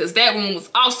cleaning because that room was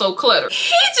also cluttered.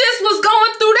 He just was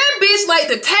going through that bitch like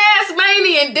the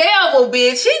Tasmanian devil,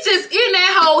 bitch. He just in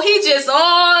that hole. He just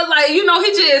all like, you know,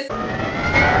 he just...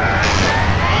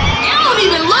 It don't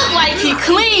even look like he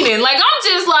cleaning. Like, I'm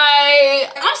just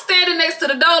like, I'm standing next to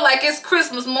the door like it's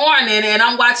Christmas morning and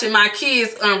I'm watching my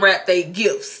kids unwrap their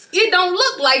gifts. It don't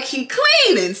look like he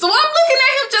cleaning. So I'm looking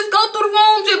at him just go through the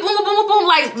room, just boom, boom, boom, boom,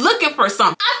 like looking for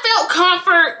something. I felt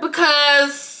comfort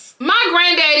because my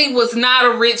granddaddy was not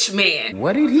a rich man.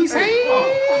 What did he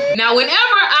say? Now, whenever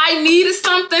I needed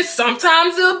something,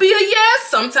 sometimes it'll be a yes,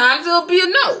 sometimes it'll be a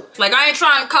no. Like, I ain't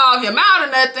trying to call him out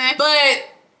or nothing, but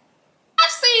I've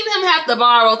seen him have to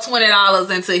borrow $20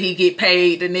 until he get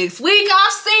paid the next week.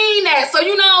 I've seen that. So,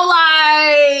 you know,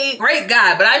 like, great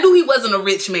guy. But I knew he wasn't a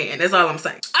rich man. That's all I'm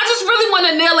saying. I just really want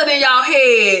to nail it in y'all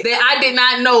head that I did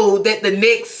not know that the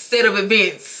next set of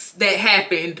events that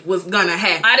happened was gonna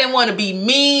happen. I didn't want to be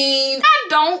mean. I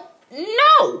don't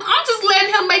know. I'm just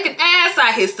letting him make an ass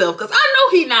out himself because I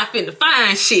know he not finna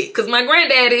find shit. Because my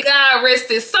granddaddy, God rest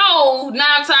his soul, 9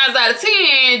 times out of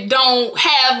 10 don't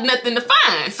have nothing to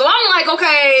find. So I'm like,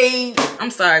 okay,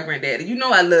 I'm sorry, granddaddy. You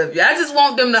know I love you. I just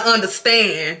want them to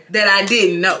understand that I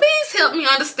didn't know. Please help me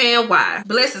understand why.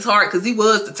 Bless his heart because he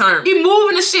was determined. He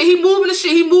moving the shit. He moving the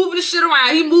shit. He moving the shit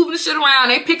around. He moving the shit around.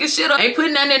 Ain't picking shit up. Ain't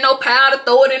putting nothing in no pile to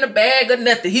throw it in a bag or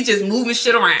nothing. He just moving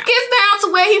shit around. Gets down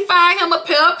to where he find him a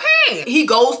pair of pants. He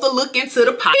goes to look into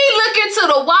the pocket. He look into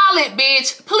the wallet,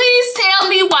 bitch. Please tell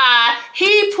me why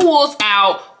he pulls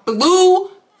out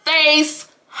blue face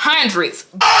hundreds.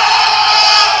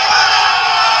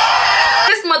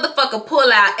 This motherfucker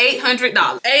pull out $800.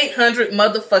 $800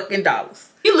 motherfucking dollars.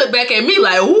 He looked back at me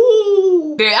like,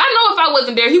 ooh. There, I know if I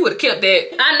wasn't there, he would have kept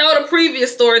that. I know the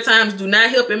previous story times do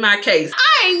not help in my case.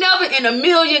 I ain't never in a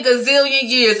million gazillion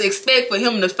years expect for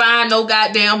him to find no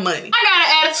goddamn money. I got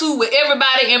an attitude with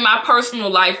everybody in my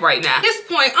personal life right now. At this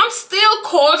point, I'm still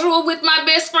cordial with my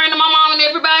best friend and my mom and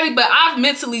everybody, but I've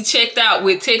mentally checked out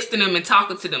with texting them and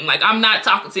talking to them. Like, I'm not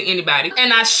talking to anybody.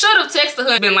 And I should have texted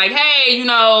her and been like, hey, you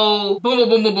know, boom, boom,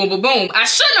 boom, boom, boom, boom, boom. I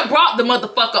shouldn't have brought the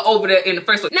motherfucker over there in the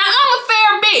first place. Now, I'm a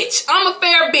fair bitch. I'm a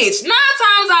fair bitch. 9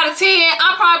 times out of 10,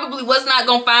 I probably was not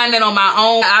gonna find that on my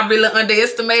own. I really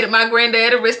underestimated my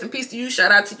granddaddy. Rest in peace to you.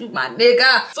 Shout out to you, my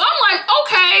nigga. So I'm like,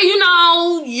 okay, you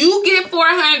know, you get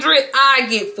 400, I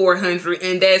get 400,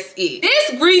 and that's it.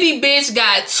 This greedy bitch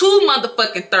got too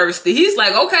motherfucking thirsty. He's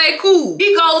like, okay, cool.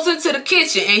 He goes into the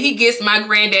kitchen and he gets my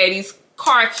granddaddy's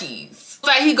car keys.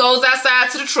 Like, he goes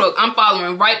outside to the truck. I'm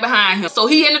following right behind him. So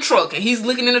he in the truck and he's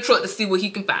looking in the truck to see what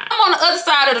he can find. I'm on the other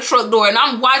side of the truck door and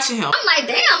I'm watching him. I'm like,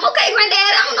 damn, okay, granddad,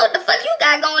 I don't know what the fuck you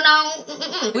got going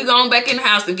on. We going back in the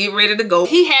house to get ready to go.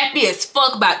 He happy as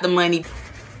fuck about the money.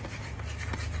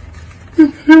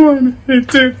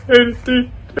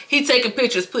 He taking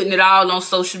pictures, putting it all on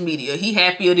social media. He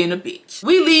happier than a bitch.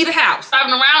 We leave the house,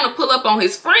 driving around to pull up on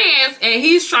his friends, and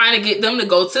he's trying to get them to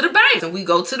go to the bank. And we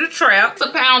go to the trap. It's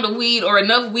a pound of weed or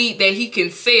enough weed that he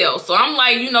can sell. So I'm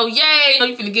like, you know, yay, you know,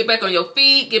 you finna get back on your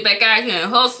feet, get back out here and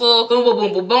hustle. Boom, boom,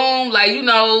 boom, boom, boom. Like, you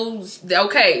know,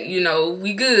 okay, you know,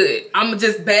 we good. I'ma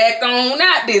just back on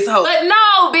out this hoe. But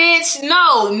no, bitch,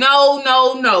 no, no,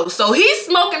 no, no. So he's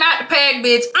smoking out the pack,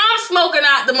 bitch. I'm smoking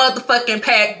out the motherfucking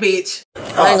pack, bitch.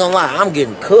 I ain't gonna lie, I'm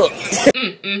getting cooked.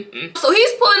 So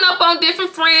he's pulling up on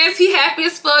different friends. He happy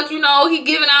as fuck, you know. He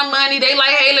giving out money. They like,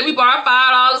 hey, let me borrow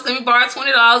 $5. Let me borrow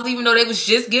 $20, even though they was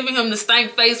just giving him the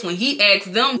stank face when he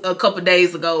asked them a couple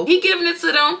days ago. He giving it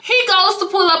to them. He goes to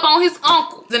pull up on his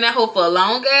uncle. In that hole for a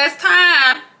long ass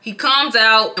time. He comes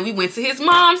out and we went to his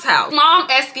mom's house. Mom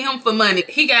asking him for money.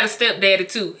 He got a stepdaddy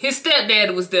too. His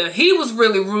stepdaddy was there. He was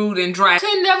really rude and dry.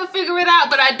 Couldn't never figure it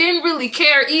out, but I didn't really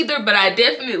care either, but I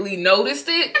definitely noticed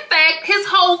it. In fact, his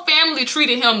whole family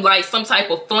treated him like some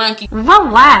type of flunky.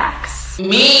 Relax. Mean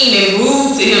and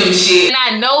rude to him and shit. And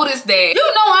I noticed that. You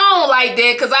know I don't like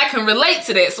that because I can relate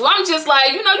to that. So I'm just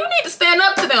like, you know, you need to stand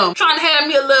up to them. Trying to have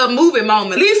me a little movie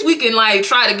moment. At least we can like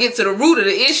try to get to the root of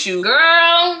the issue.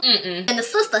 Girl, And the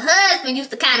sister husband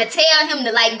used to kind of tell him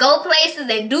to like go places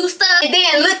and do stuff and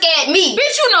then look at me.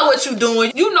 Bitch, you know what you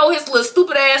doing. You know his little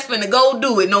stupid ass finna go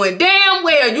do it. Knowing damn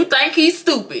well you think he's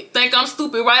stupid. Think I'm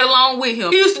stupid right along with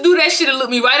him. He used to do that shit and look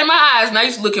me right in my eyes and I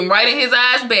used to look him right in his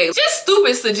eyes back. Just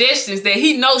stupid suggestions that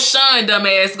he knows Sean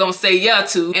dumbass gonna say yeah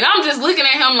to. And I'm just looking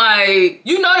at him like,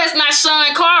 you know that's not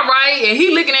Sean car, right? And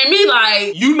he looking at me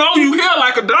like, you know you hear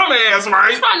like a dumbass,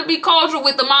 right? Trying to be cordial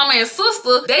with the mama and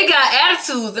sister. They got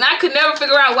attitudes and I could never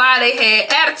figure out why they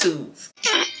had attitudes.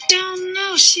 don't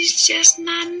know. She's just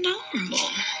not normal.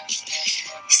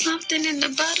 Something in the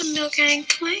buttermilk ain't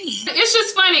clean. It's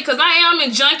just funny because I am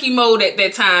in junkie mode at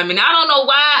that time, and I don't know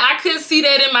why I couldn't see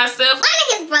that in myself. One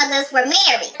of his brothers were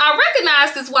married. I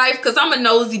recognized his wife because I'm a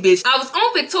nosy bitch. I was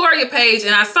on Victoria page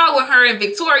and I saw when her and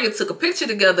Victoria took a picture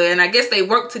together, and I guess they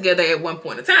worked together at one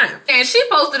point in time. And she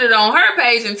posted it on her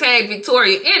page and tagged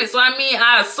Victoria in it. So I mean,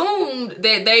 I assumed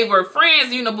that they were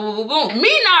friends, you know, boom, boom, boom.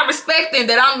 Me not respecting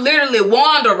that I'm literally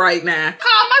Wanda right now.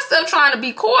 Call myself trying to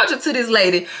be cordial to this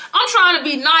lady. I'm trying to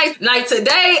be nice. Like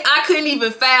today, I couldn't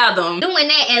even fathom doing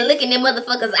that and looking in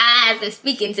motherfuckers' eyes and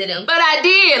speaking to them. But I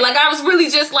did. Like, I was really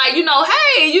just like, you know,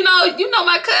 hey, you know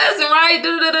my cousin, right?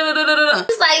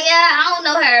 It's like, yeah, I don't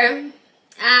know her.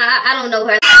 I don't know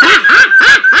her.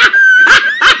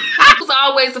 It was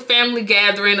always a family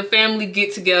gathering, a family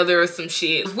get together or some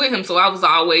shit. I was with him, so I was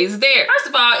always there. First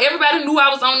of all, everybody knew I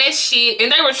was on that shit,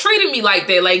 and they were treating me like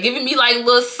that, like giving me like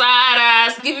little side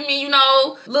eyes, giving me, you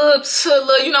know, little,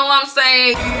 you know what I'm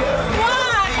saying?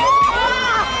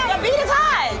 The beat is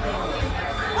hot.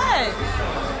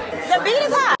 What? The beat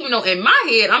is hot. You know, in my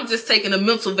head, I'm just taking a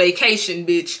mental vacation,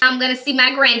 bitch. I'm gonna see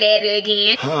my granddaddy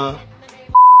again. Huh?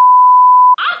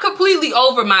 I'm completely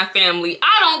over my family.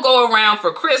 I don't go around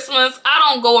for Christmas. I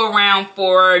don't go around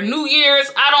for New Year's.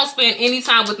 I don't spend any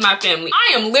time with my family.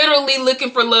 I am literally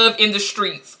looking for love in the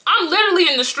streets. I'm literally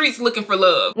in the streets looking for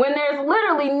love when there's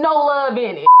literally no love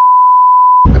in it.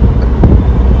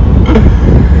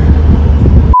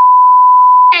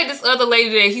 I had this other lady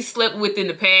that he slept with in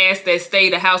the past that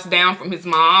stayed a house down from his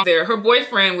mom. Her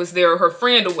boyfriend was there, or her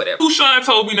friend or whatever. Sean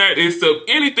told me not to accept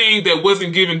anything that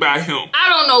wasn't given by him. I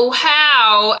don't know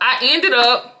how I ended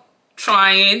up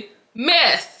trying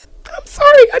meth. I'm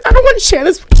sorry. I don't want to share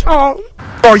this with y'all.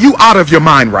 Are you out of your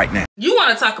mind right now? You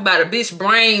want to talk about a bitch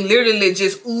brain literally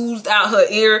just oozed out her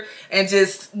ear and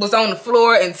just was on the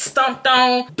floor and stomped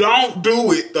on. Don't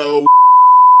do it though.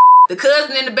 The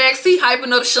cousin in the back seat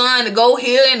hyping up Sean to go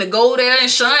here and to go there, and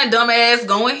Sean dumbass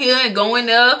going here and going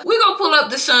there. We gonna pull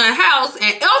up to Sean's house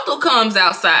and Ethel comes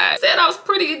outside. Said I was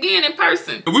pretty again in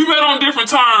person. We met on different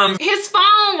terms. His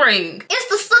phone ring. It's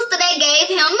the sister that gave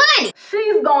him money.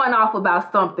 She's going off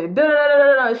about something.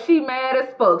 She mad as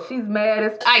fuck. She's mad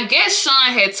as... I guess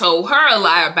Sean had told her a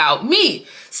lie about me.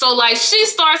 So like she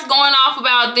starts going off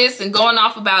about this and going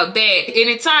off about that. And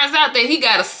it turns out that he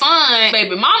got a son.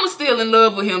 Baby mama's still in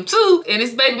love with him too. And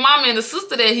his baby mama and the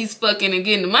sister that he's fucking and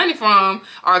getting the money from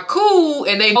are cool.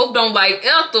 And they both don't like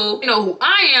Ethel. You know who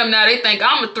I am now. They think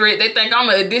I'm a threat. They think I'm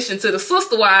an addition to the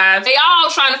sister wives. They all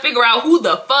trying to figure out who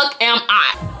the fuck am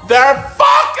I. They're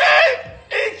fucking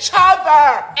each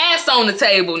other. Ass on the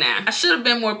table now. I should have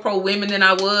been more pro women than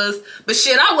I was, but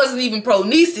shit, I wasn't even pro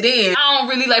Niecy then. I don't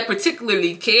really like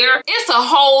particularly care. It's a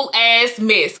whole ass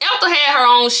mess. Ethel had her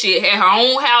own shit, had her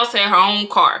own house, had her own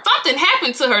car. Something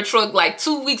happened to her truck like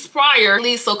 2 weeks prior,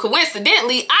 so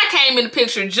coincidentally, I came in the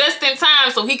picture just in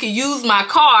time so he could use my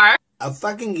car. A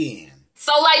fucking game.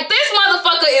 So like this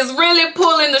motherfucker is really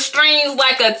pulling the strings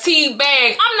like a tea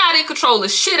bag. I'm not in control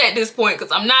of shit at this point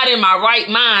because I'm not in my right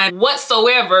mind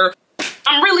whatsoever.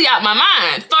 I'm really out my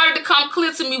mind. Started to come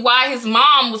clear to me why his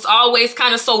mom was always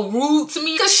kind of so rude to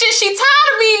me. Cause shit, she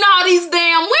tired of meeting all these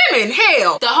damn women.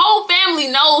 Hell, the whole family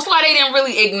knows why they didn't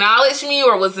really acknowledge me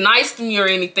or was nice to me or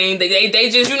anything. They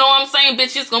just, you know what I'm saying?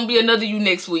 Bitch, it's gonna be another you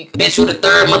next week. Bitch, you the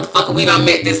third motherfucker we done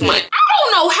met this month.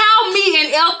 I don't know how me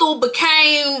and Ethel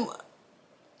became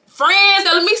friends,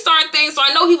 telling me certain things. So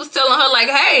I know he was telling her like,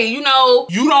 hey, you know,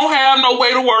 you don't have no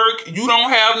way to work. You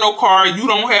don't have no car. You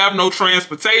don't have no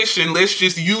transportation. Let's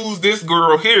just use this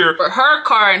girl here for her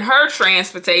car and her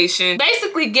transportation.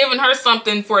 Basically giving her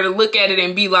something for her to look at it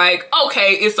and be like,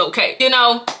 okay, it's okay. You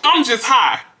know, I'm just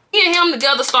high. Me and him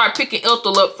together started picking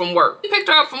Ethel up from work. We picked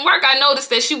her up from work. I noticed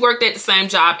that she worked at the same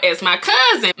job as my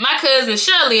cousin. My cousin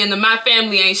Shelly and the My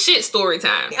Family Ain't Shit story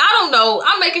time. I don't know.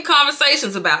 I'm making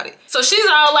conversations about it. So she's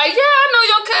all like, yeah, I know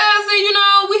your cousin. You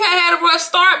know, we had a rough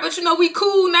start, but you know, we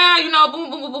cool now. You know, boom,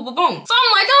 boom, boom, boom, boom, boom. So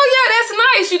I'm like, oh yeah, that's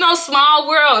nice. You know, small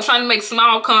world. Trying to make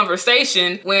small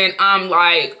conversation when I'm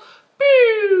like,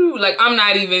 pew, like I'm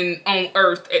not even on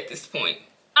earth at this point.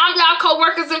 I'm y'all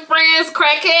co-workers and friends,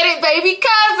 crackheaded baby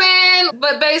cousin.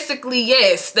 But basically,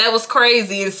 yes, that was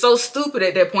crazy and so stupid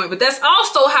at that point. But that's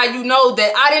also how you know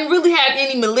that I didn't really have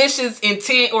any malicious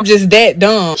intent or just that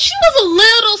dumb. She was a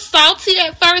little salty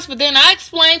at first, but then I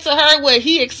explained to her what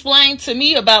he explained to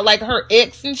me about like her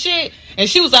ex and shit. And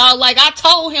she was all like, I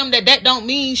told him that don't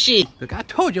mean shit. Look, I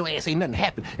told your ass ain't nothing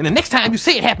happened. And the next time you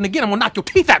say it happen again, I'm gonna knock your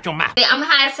teeth out your mouth. I'm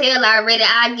high as hell already.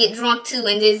 I get drunk too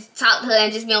and just talk to her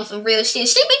and just be on some real shit.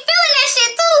 She be feeling that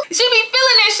shit too. She be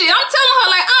feeling that shit. I'm telling her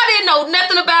like, I didn't know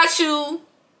nothing about you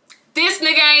This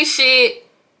nigga ain't shit.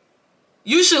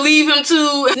 You should leave him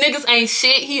too. Niggas ain't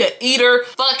shit. He a eater.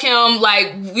 Fuck him.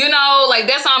 Like, you know, like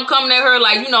that's how I'm coming at her.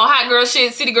 Like, you know, hot girl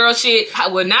shit, city girl shit.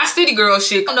 Well, not city girl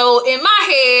shit. You know, in my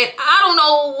head, I don't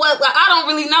know what, I don't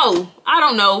really know. I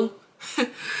don't know.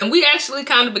 And we actually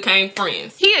kind of became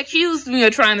friends. He accused me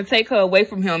of trying to take her away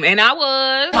from him, and I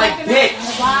was my bitch.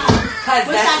 Cause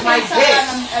that's my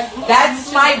bitch.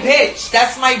 That's my bitch.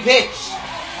 That's my bitch.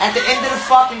 At the end of the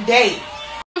fucking day.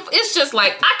 It's just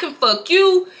like, I can fuck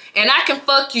you and I can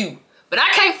fuck you, but I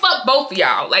can't fuck both of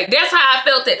y'all. Like, that's how I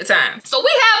felt at the time. So we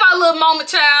have our little moment,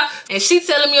 child, and she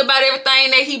telling me about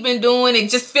everything that he been doing and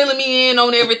just filling me in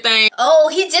on everything. Oh,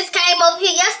 he just came over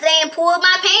here yesterday and pulled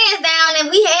my pants down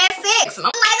and we had sex. And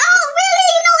I'm like, oh, really?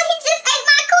 You know, he just ate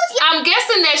my coochie. I'm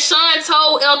guessing that Sean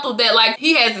told Ethel that, like,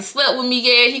 he hasn't slept with me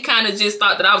yet. He kind of just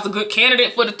thought that I was a good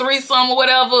candidate for the threesome or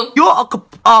whatever. You're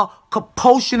a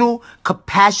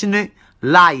compassionate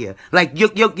liar. Like,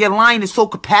 your lying is so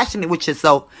compassionate with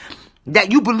yourself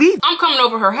that you believe. I'm coming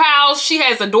over her house. She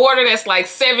has a daughter that's like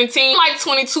 17, like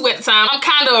 22 at the time. I'm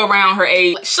kind of around her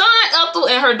age. Sean, Ethel,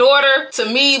 and her daughter, to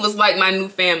me, was like my new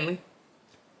family.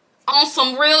 On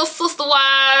some real sister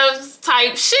wives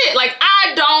type shit. Like,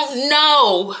 I don't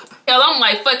know. Hell, I'm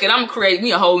like, fuck it, I'm gonna create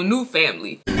me a whole new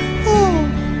family.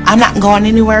 I'm not going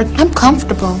anywhere. I'm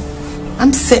comfortable.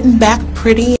 I'm sitting back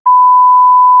pretty.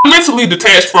 Mentally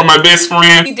detached from my best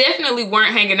friend. We definitely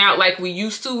weren't hanging out like we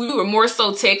used to. We were more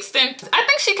so texting. I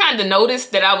think she kind of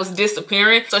noticed that I was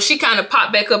disappearing, so she kind of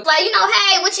popped back up. Like, you know,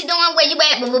 hey, what you doing? Where you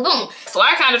at? Boom, boom, boom. So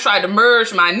I kind of tried to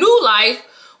merge my new life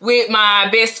with my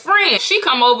best friend. She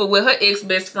come over with her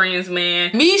ex-best friends, man.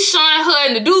 Me, Sean, her,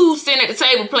 and the dude sitting at the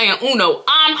table playing Uno.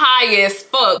 I'm high as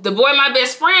fuck. The boy my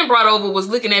best friend brought over was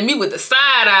looking at me with the side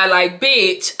eye like,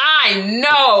 bitch, I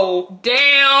know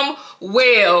damn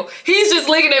well. He's just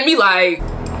looking at me like,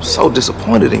 I'm so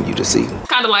disappointed in you this evening.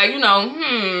 kind of like, you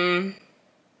know,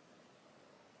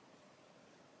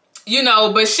 you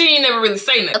know, but she ain't never really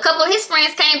say nothing. A couple of his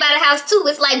friends came by the house too.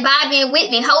 It's like Bobby and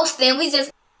Whitney hosting. We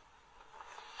just...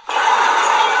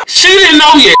 She didn't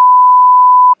know yet.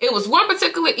 It was one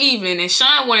particular evening and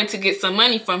Sean wanted to get some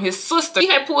money from his sister. He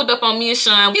had pulled up on me and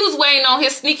Sean. He was waiting on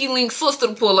his sneaky link sister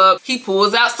to pull up. He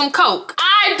pulls out some coke.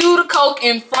 I do the coke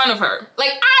in front of her.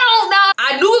 Like, I don't know.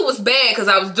 I knew it was bad because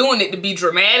I was doing it to be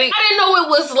dramatic. I didn't know it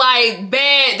was like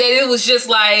bad, that it was just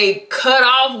like cut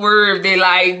off word. They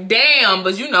like, damn.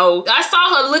 But you know, I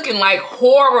saw her looking like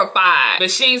horrified.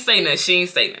 But she ain't say nothing. She ain't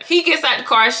say nothing. He gets out the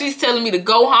car. She's telling me to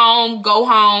go home. Go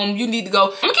home. You need to go. I'm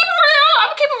gonna keep it real. I'm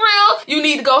gonna keep it real. You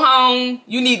need to go home.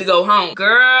 You need to go home.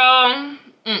 Girl,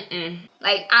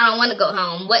 Like, I don't want to go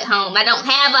home. What home? I don't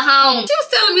have a home. She was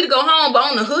telling me to go home, but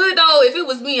on the hood though, if it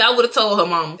was me, I would have told her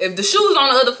mama. If the shoe was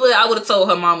on the other foot, I would have told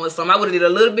her mama or something. I would have did a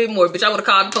little bit more, bitch. I would have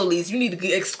called the police. You need to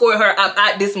escort her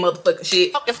out this motherfucking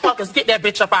shit. Fuckers, get that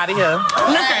bitch up out of here.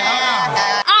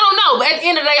 I don't know, but at the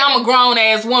end of the day, I'm a grown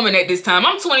ass woman at this time.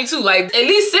 I'm 22. Like, at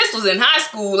least sis was in high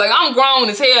school. Like, I'm grown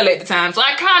as hell at the time. So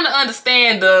I kind of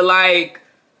understand the, like,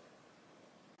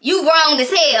 you grown as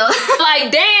hell. Like,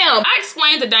 damn. I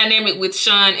explained the dynamic with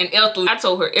Sean and Ethel. I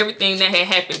told her everything that had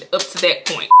happened up to that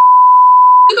point.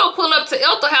 We go pull up to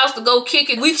Ethel house to go kick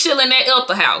it. We chilling at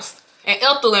Ethel house. And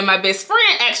Ethel and my best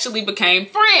friend actually became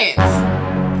friends.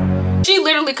 She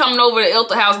literally coming over to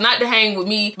Ethel house, not to hang with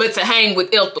me, but to hang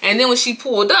with Ethel. And then when she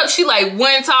pulled up, she like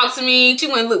wouldn't talk to me. She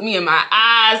wouldn't look me in my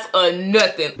eyes or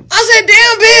nothing. I said,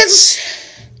 damn, bitch.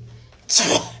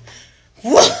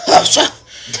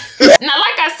 Now,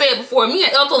 like I said before, me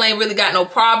and Ethel ain't really got no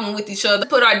problem with each other.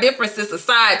 Put our differences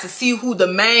aside to see who the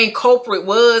main culprit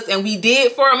was, and we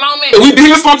did for a moment. We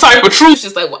did some type of truth.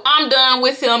 Just like, well, I'm done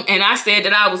with him, and I said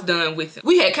that I was done with him.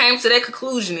 We had came to that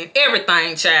conclusion and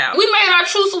everything, child. We made our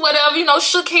truce or whatever, you know,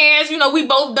 shook hands, you know, we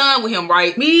both done with him,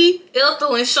 right? Me,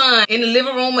 Ethel, and Sean in the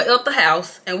living room of Ethel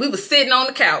house, and we was sitting on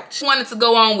the couch. Wanted to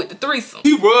go on with the threesome.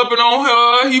 He rubbing on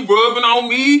her, he rubbing on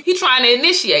me. He trying to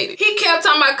initiate it. He kept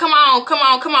talking about, come on, come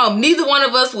on, come on. Neither one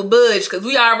of us would budge because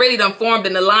we already done formed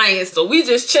an alliance, so we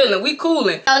just chilling, we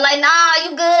cooling. I was like, nah,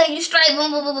 you good, you straight, boom,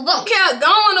 boom, boom, boom, boom. Kept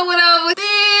going or whatever.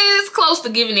 This close to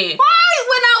giving in. Right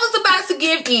when I was about to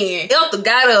give in, Ethel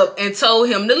got up and told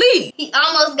him to leave. He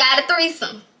almost got a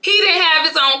threesome. He didn't have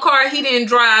his own car, he didn't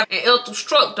drive, and Ethel's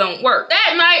truck don't work.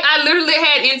 That night, I literally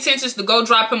had intentions to go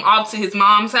drop him off to his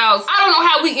mom's house. I don't know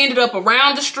how we ended up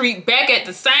around the street, back at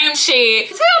the same shed.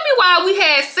 Tell me why we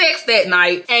had sex that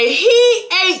night, and he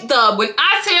ate when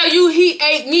I tell you he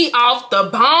ate me off the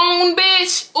bone,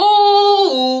 bitch.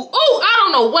 Ooh, I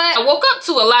don't know what. I woke up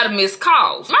to a lot of missed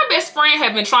calls. My best friend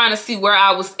had been trying to see where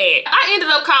I was at. I ended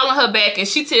up calling her back, and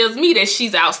she tells me that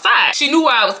she's outside. She knew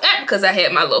where I was at because I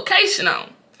had my location on.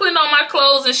 putting on my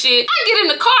clothes and shit. I get in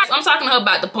the car. I'm talking to her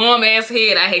about the bomb ass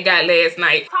head I had got last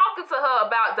night. Talking to her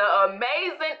about the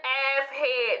amazing ass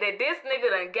head that this nigga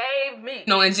done gave me. You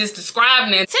know, and just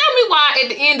describing it. Tell me why at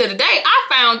the end of the day, I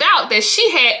found out that she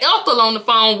had Ethel on the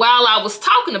phone while I was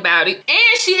talking about it.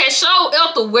 And she had showed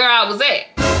Ethel where I was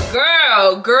at.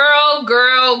 Girl.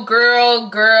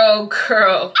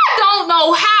 I don't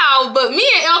know how, but me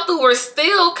and Ethel were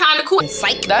still kind of cool.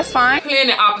 Psych, that's fine.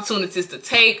 Plenty of opportunities to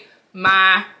take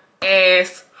my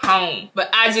ass home, but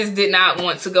I just did not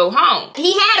want to go home.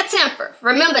 He had a temper,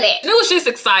 remember that. And it was just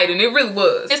exciting, it really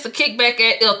was. It's a kickback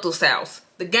at Ethel's house.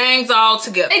 The gang's all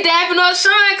together. They dapping up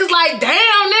Sean, cause like, damn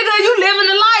nigga, you living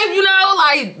the life, you know?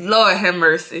 Like, Lord have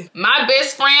mercy. My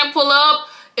best friend pull up,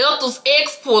 Ethel's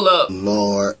ex pull up.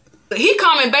 Lord. He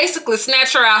come and basically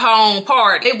snatch her at her own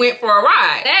party. They went for a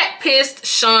ride. That pissed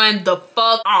Sean the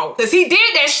fuck off. Cause he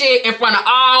did that shit in front of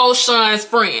all Sean's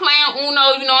friends. Playing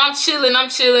Uno, you know, I'm chilling. Now,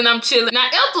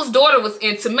 Ethel's daughter was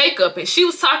into makeup and she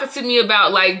was talking to me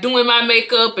about like doing my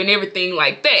makeup and everything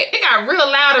like that. It got real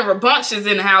loud and rambunctious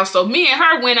in the house. So me and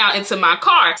her went out into my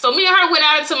car.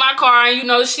 And you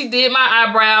know, she did my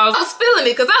eyebrows. I was feeling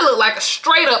it cause I look like a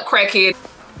straight up crackhead.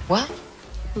 What?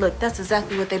 Look, that's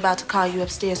exactly what they about to call you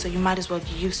upstairs, so you might as well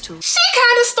get used to it. She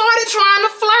kind of started trying to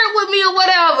flirt with me or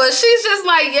whatever. She's just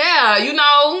like, yeah, you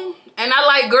know, and I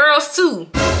like girls too.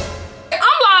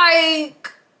 I'm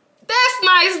like, that's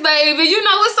nice, baby. You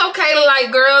know, it's okay to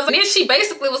like girls. And then she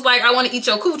basically was like, I want to eat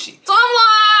your coochie. So I'm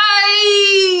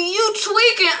like, you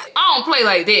tweaking. I don't play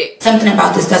like that. Something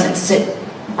about this doesn't sit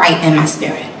right in my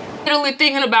spirit. Literally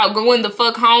thinking about going the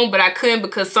fuck home, but I couldn't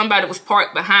because somebody was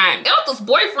parked behind me. Ethel's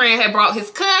boyfriend had brought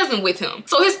his cousin with him.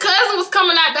 So his cousin was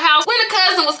coming out the house. When the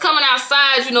cousin was coming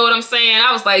outside, you know what I'm saying?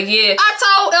 I was like, yeah. I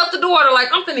told Ethel daughter, like,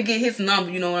 I'm finna get his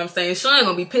number, you know what I'm saying? Sean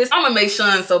gonna be pissed. I'm gonna make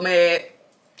Sean so mad.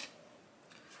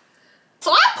 So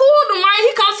I pulled him,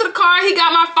 right? He comes to the car, he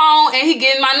got my phone, and he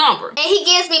getting my number. And he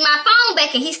gives me my phone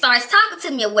back and he starts talking to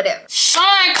me or whatever.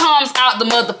 Sean comes out the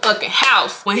motherfucking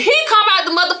house. When he come out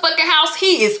the motherfucking house,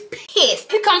 he is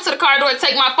pissed. He comes to the car door and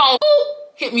take my phone. Boop,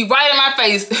 hit me right in my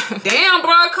face. Damn,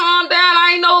 bro, calm down.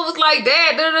 I ain't know it was like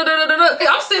that.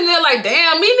 I'm sitting there like,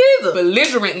 damn, me neither.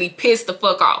 Belligerently pissed the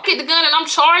fuck off. Get the gun and I'm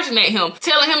charging at him,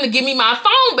 telling him to give me my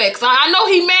phone back. So I know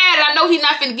he mad and I know he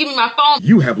not finna give me my phone.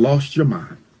 You have lost your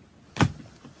mind.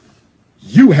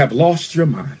 You have lost your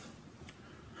mind.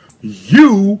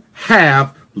 You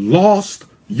have lost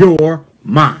your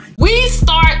mind. We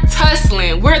start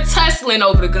tussling. We're tussling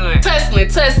over the gun. Tussling.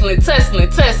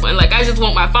 Like, I just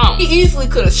want my phone. He easily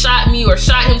could have shot me or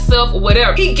shot himself or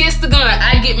whatever. He gets the gun.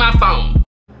 I get my phone.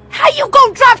 How you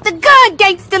gonna drop the gun,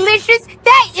 Gangsta-licious?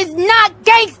 That is not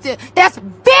gangster. That's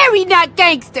very not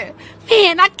gangster.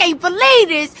 Man, I can't believe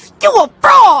this. You a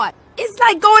fraud. It's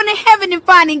like going to heaven and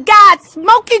finding God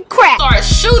smoking crack. Start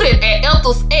shooting at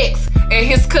Ethel's ex and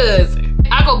his cousin.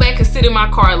 I go back and sit in my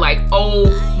car like, oh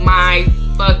my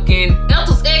fucking.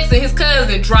 Ethel's ex and his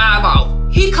cousin drive off.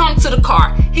 He comes to the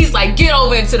car. He's like, get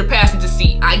over into the passenger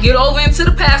seat. I get over into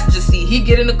the passenger seat. He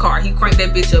get in the car. He crank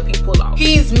that bitch up. He pull off.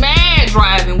 He's mad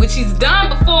driving, which he's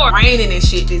done before. Raining and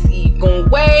shit this evening. Going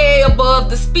way above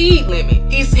the speed limit.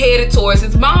 He's headed towards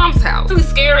his mom's house. Really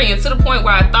scary, and to the point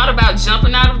where I thought about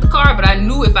jumping out of the car, but I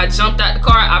knew if I jumped out the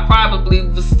car, I probably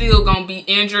was still gonna be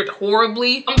injured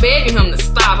horribly. I'm begging him to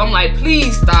stop. I'm like,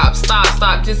 please stop.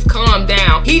 Just calm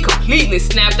down. He completely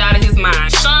snapped out of his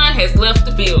mind. Sean has left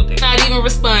the building. Not even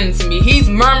responding to me. He's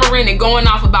murmuring and going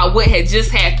off about what had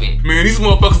just happened. Man, these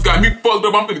motherfuckers got me fucked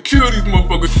up. I'm finna kill these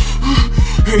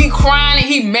motherfuckers. He crying and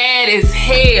he mad as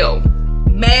hell.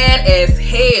 Mad as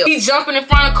hell. He jumping in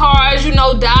front of cars, you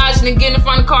know, dodging and getting in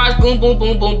front of cars. Boom, boom,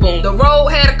 boom, boom, boom. The road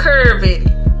had a curve in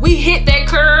it. We hit that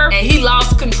curve and he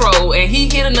lost control and he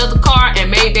hit another car and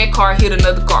made that car hit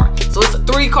another car. So it's a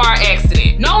 3-car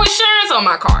accident. No insurance on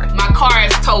my car. My car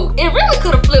is towed. It really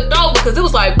could have flipped over because it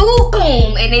was like boom,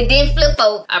 boom, and it didn't flip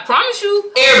over. I promise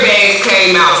you. Airbags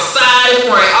came out, side and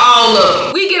front, all of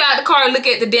them. We get out the car and look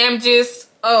at the damages.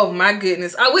 Oh my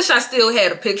goodness. I wish I still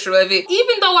had a picture of it.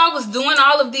 Even though I was doing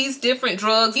all of these different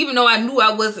drugs, even though I knew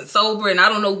I wasn't sober, and I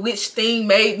don't know which thing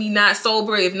made me not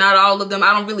sober, if not all of them,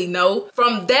 I don't really know.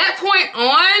 From that point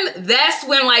on, that's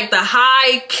when like the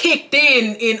high kicked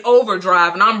in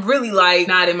overdrive, and I'm really like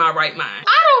not in my right mind.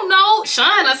 I don't know.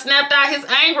 Sean done snapped out his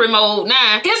angry mode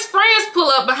now. His friends pull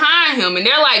up behind him and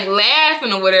they're like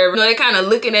laughing or whatever. You know, they're kind of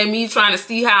looking at me trying to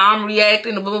see how I'm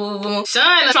reacting. Blah, blah, blah, blah.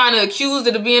 Sean trying to accuse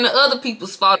it of being the other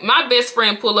people's fault. My best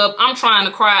friend pull up. I'm trying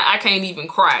to cry. I can't even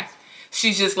cry.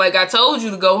 She's just like, I told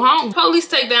you to go home. Police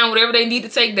take down whatever they need to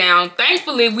take down.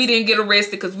 Thankfully, we didn't get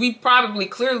arrested because we probably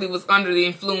clearly was under the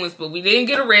influence, but we didn't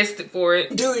get arrested for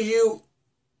it. Do you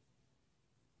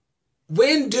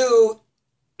When do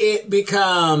it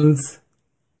becomes...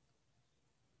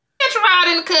 Catch a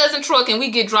ride in the cousin truck and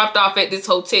we get dropped off at this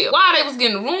hotel. While they was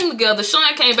getting the room together,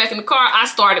 Sean came back in the car. I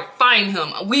started fighting him.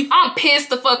 I'm pissed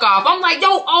the fuck off. I'm like, yo,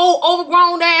 old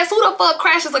overgrown ass, who the fuck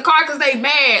crashes a car because they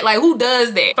mad? Like, who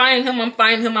does that? Fighting him, I'm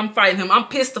fighting him, I'm fighting him. I'm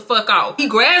pissed the fuck off. He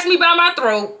grabs me by my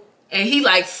throat and he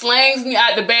like slangs me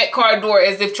out the back car door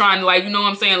as if trying to, like, you know what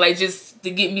I'm saying, like just to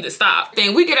get me to stop.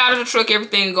 Then we get out of the truck,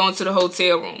 everything, going to the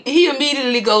hotel room. He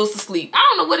immediately goes to sleep. I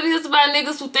don't know what it is about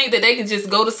niggas who think that they can just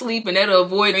go to sleep and that'll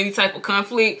avoid any type of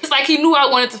conflict. It's like he knew I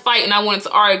wanted to fight and I wanted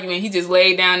to argue and he just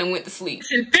laid down and went to sleep.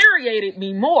 It infuriated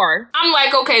me more. I'm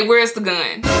like, okay, where's the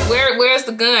gun? Where's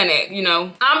the gun at, you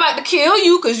know? I'm about to kill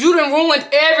you because you done ruined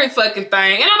every fucking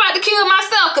thing. And I'm about to kill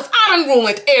myself because I done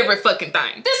ruined every fucking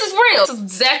thing. This is real. This is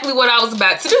exactly what I was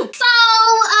about to do. So,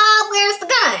 where's the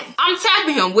gun? I'm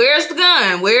tapping him. Where's the gun?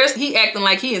 Where's he acting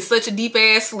like he in such a deep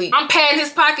ass sleep? I'm patting his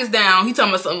pockets down. He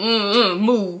talking about some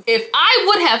move. If I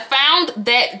would have found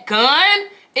that gun,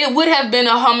 it would have been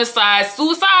a homicide,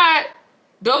 suicide,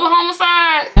 double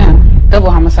homicide. Yeah,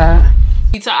 double homicide.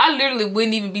 I literally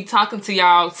wouldn't even be talking to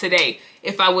y'all today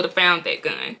if I would have found that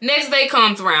gun. Next day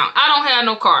comes around. I don't have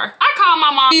no car. I call my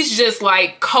mom. She's just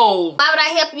like cold. Why would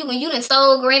I help you when you done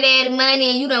stole granddaddy money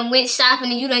and you done went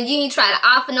shopping and you ain't try to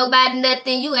offer nobody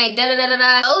nothing. You ain't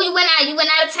da-da-da-da-da. Oh, you went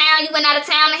out of town. You went out of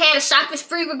town and had a shopping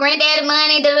spree with granddaddy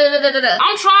money. Da-da-da-da-da.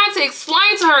 I'm trying to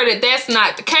explain to her that that's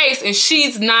not the case and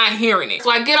she's not hearing it.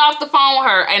 So I get off the phone with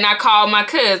her and I call my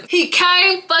cousin. He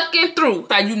came fucking through.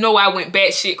 Like, you know, I went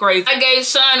batshit crazy. I gave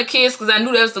Sean a kiss because I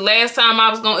knew that was the last time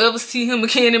I was gonna ever see him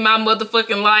again in my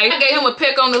motherfucking life. I gave him a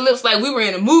peck on the lips like we were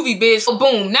in a movie, bitch. So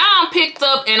boom, now I'm picked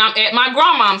up and I'm at my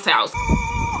grandma's house.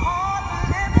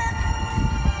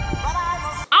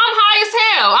 I'm high as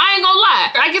hell, I ain't gonna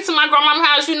lie. I get to my grandma's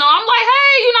house, you know, I'm like,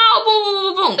 hey, you know, boom, boom,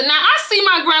 boom, boom. Now I see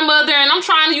my grandmother and I'm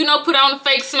trying to, you know, put on a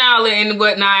fake smile and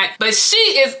whatnot, but she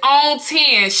is on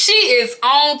 10. She is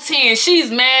on 10.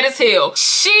 She's mad as hell.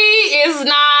 She is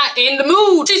not in the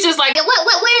mood. She's just like,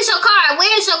 where's your car?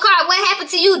 Where's your car? What happened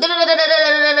to you?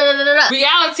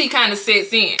 Reality kind of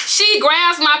sets in. She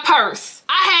grabs my purse.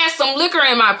 I had some liquor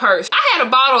in my purse. I had a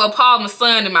bottle of Paul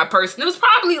Masson in my purse. And it was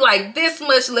probably like this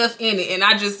much left in it. And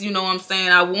I just, you know what I'm saying,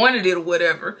 I wanted it or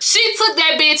whatever. She took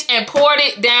that bitch and poured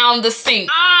it down the sink.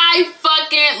 I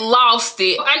fucking lost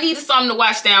it. I needed something to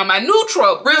wash down my new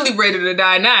truck. Really ready to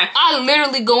die now. I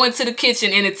literally go into the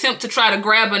kitchen and attempt to try to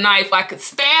grab a knife. I could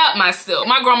stab myself.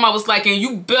 My grandma was like, and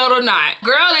you better not.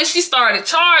 Girl, and she started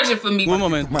charging for me. One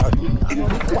moment.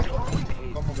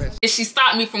 And she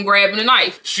stopped me from grabbing the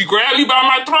knife. She grabbed me by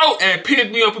my throat and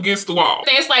pinned me up against the wall.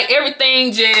 It's like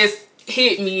everything just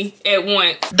hit me at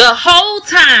once. The whole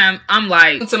time, I'm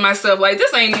like to myself, like,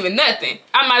 this ain't even nothing.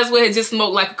 I might as well have just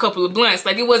smoked like a couple of blunts.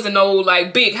 Like, it wasn't no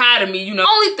like big high to me, you know.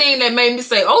 Only thing that made me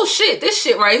say, oh shit, this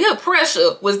shit right here,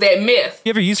 pressure, was that meth.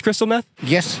 You ever used crystal meth?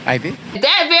 Yes, I did.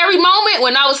 That very moment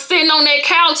when I was sitting on that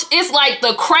couch, it's like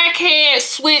the crackhead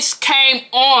switch came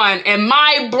on and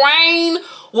my brain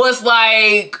was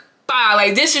like,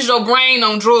 like, this is your brain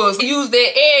on drugs. Use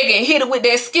that egg and hit it with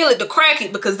that skillet to crack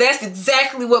it, because that's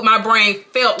exactly what my brain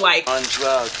felt like. On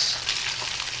drugs.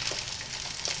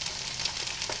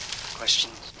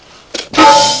 Questions?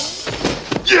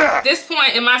 Yeah! At this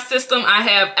point in my system, I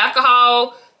have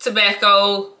alcohol,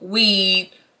 tobacco,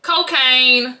 weed,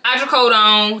 cocaine,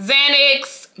 hydrocodone,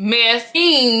 Xanax, meth,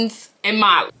 beans, and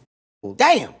Molly.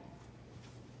 Damn.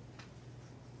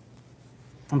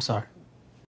 I'm sorry.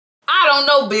 I don't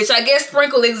know, bitch. I guess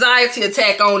sprinkle anxiety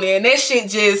attack on there and that shit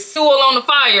just fuel on the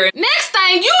fire. Next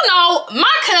thing you know,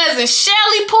 my cousin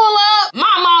Shelly pull up,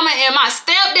 my mama and my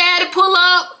stepdaddy pull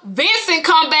up, Vincent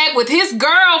come back with his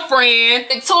girlfriend,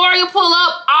 Victoria pull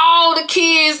up, all the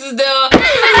kids is there.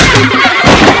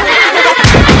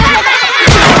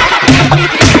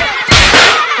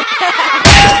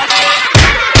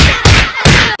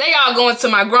 They all going to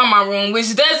my grandma's room,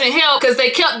 which doesn't help because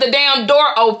they kept the damn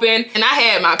door open and I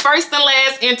had my first and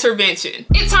last intervention.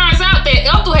 It turns out that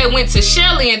Ethel had went to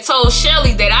Shelly and told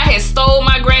Shelly that I had stole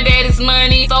my granddaddy's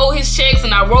money, stole his checks,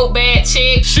 and I wrote bad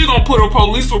checks. She gonna put a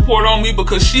police report on me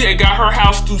because she had got her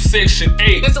house through Section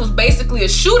 8. This was basically a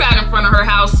shootout in front of her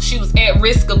house. She was at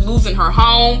risk of losing her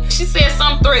home. She said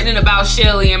something threatening about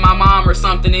Shelly and my mom or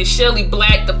something, and Shelly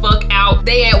blacked the fuck out.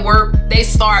 They at work, they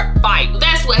start fighting.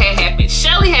 That's what had happened.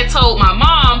 Shelly had told my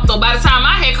mom, so by the time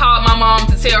I had called my mom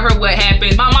to tell her what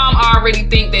happened, my mom already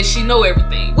think that she know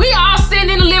everything. We all sitting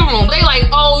in the living room. They like,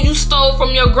 oh, you stole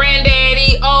from your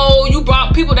granddaddy. Oh, you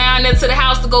brought people down there to the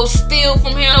house to go steal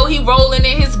from him. Oh, he rolling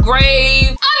in his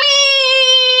grave. I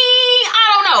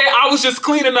don't know. I was just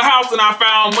cleaning the house and I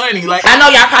found money. Like, I know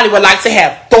y'all probably would like to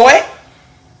have thought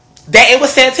that it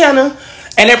was Santana,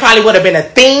 and it probably would have been a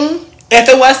thing if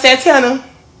it was Santana,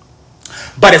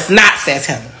 but it's not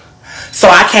Santana. So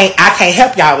I can't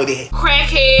help y'all with it.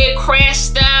 Crackhead,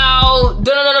 crashed out,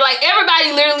 like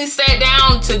everybody literally sat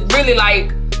down to really like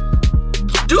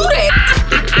do that.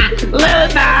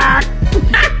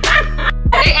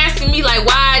 They asking me like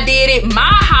why I did it. My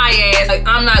high ass, like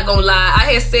I'm not gonna lie,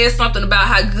 I had said something about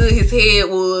how good his head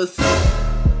was.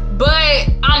 But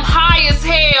I'm high as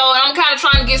hell and I'm kind of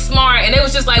trying to get smart, and it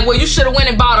was just like, well, you should have went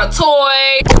and bought a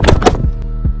toy.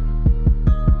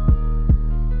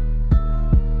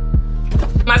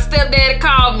 My stepdad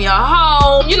called me a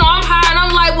hoe. You know, I'm high and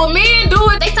I'm like, well, men do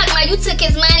it. They talking about you took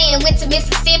his money and went to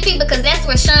Mississippi because that's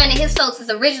where Sean and his folks is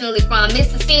originally from,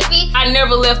 Mississippi. I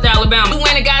never left Alabama. We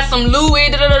went and got some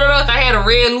Louis. I had a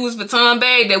red Louis Vuitton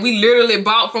bag that we literally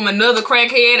bought from another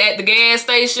crackhead at the gas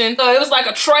station. So it was like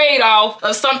a trade-off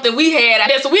of something we had.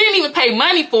 So we didn't even pay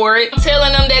money for it. I'm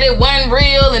telling them that it wasn't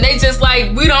real and they just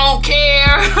like, we don't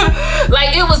care.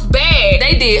 Like it was bad.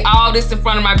 They did all this in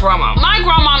front of my grandma. My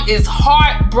grandma is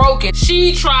heartbroken.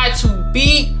 She tried to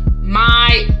beat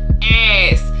my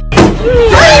ass.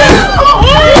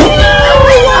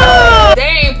 They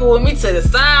ain't pulled me to the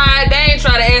side. They ain't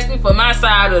try to ask me for my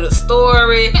side of the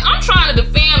story. I'm trying to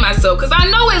defend myself because I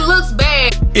know it looks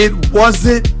bad. It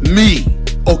wasn't me,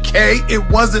 okay? It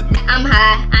wasn't me. I'm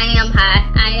high. I am high.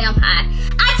 I am high.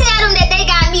 I tell them that they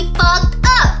got me fucked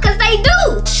up because they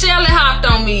do. Shelly hopped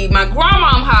on me. My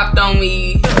grandma hopped on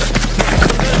me.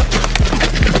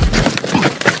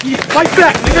 Like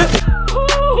that, nigga.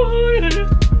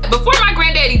 Before my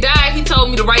granddaddy died, he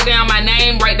told me to write down my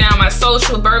name, write down my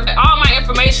social, birthday, all my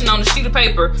information on a sheet of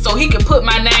paper so he could put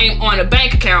my name on a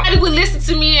bank account. He would listen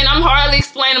to me and I'm hardly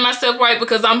explaining myself right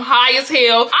because I'm high as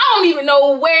hell. I don't even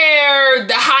know where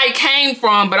the high came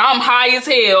from, but I'm high as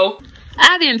hell.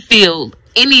 I didn't feel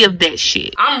any of that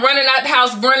shit. I'm running out the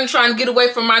house, running, trying to get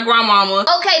away from my grandmama.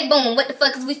 Okay, boom, what the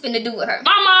fuck is we finna do with her?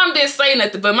 My mom didn't say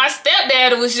nothing, but my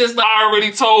stepdad was just like, I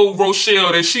already told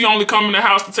Rochelle that she only come in the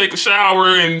house to take a shower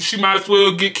and she might as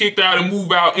well get kicked out and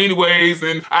move out anyways,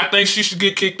 and I think she should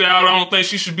get kicked out. I don't think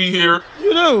she should be here.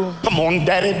 You know. Come on,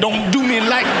 daddy, don't do me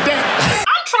like that.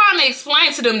 I'm trying to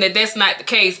explain to them that that's not the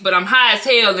case, but I'm high as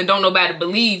hell and don't nobody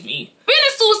believe me. Been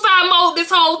in suicide mode this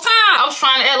whole time. I was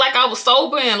trying to act like I was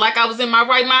sober and like I was in my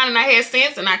right mind and I had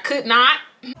sense, and I could not.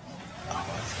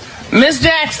 Miss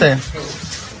Jackson.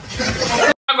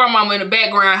 My grandmama in the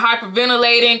background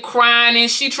hyperventilating, crying,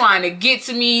 and she trying to get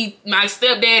to me. My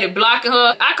stepdad blocking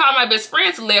her. I called my best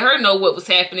friend to let her know what was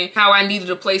happening, how I needed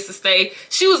a place to stay.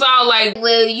 She was all like,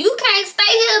 well, you can't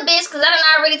stay here, bitch, because I done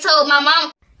already told my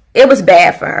mom. It was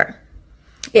bad for her.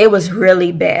 It was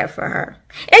really bad for her.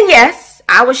 And yes,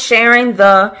 I was sharing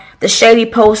the shady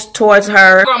post towards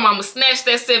her. Grandmama snatched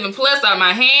that 7 Plus out of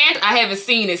my hand. I haven't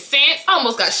seen it since. I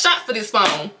almost got shot for this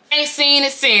phone. Ain't seen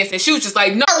it since. And she was just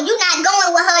like, no. You not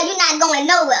going with her. You not going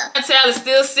nowhere. My child is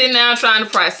still sitting down trying to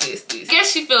process this. I guess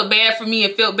she felt bad for me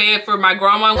and felt bad for my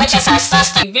grandma, which is her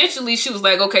sister. Eventually, she was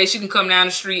like, okay, she can come down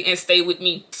the street and stay with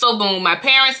me. So boom, my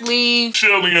parents leave.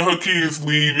 Shelly and her kids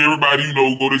leave. Everybody, you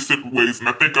know, go their separate ways. And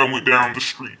I think I went down the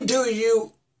street.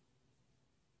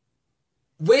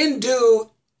 When do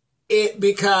it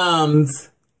becomes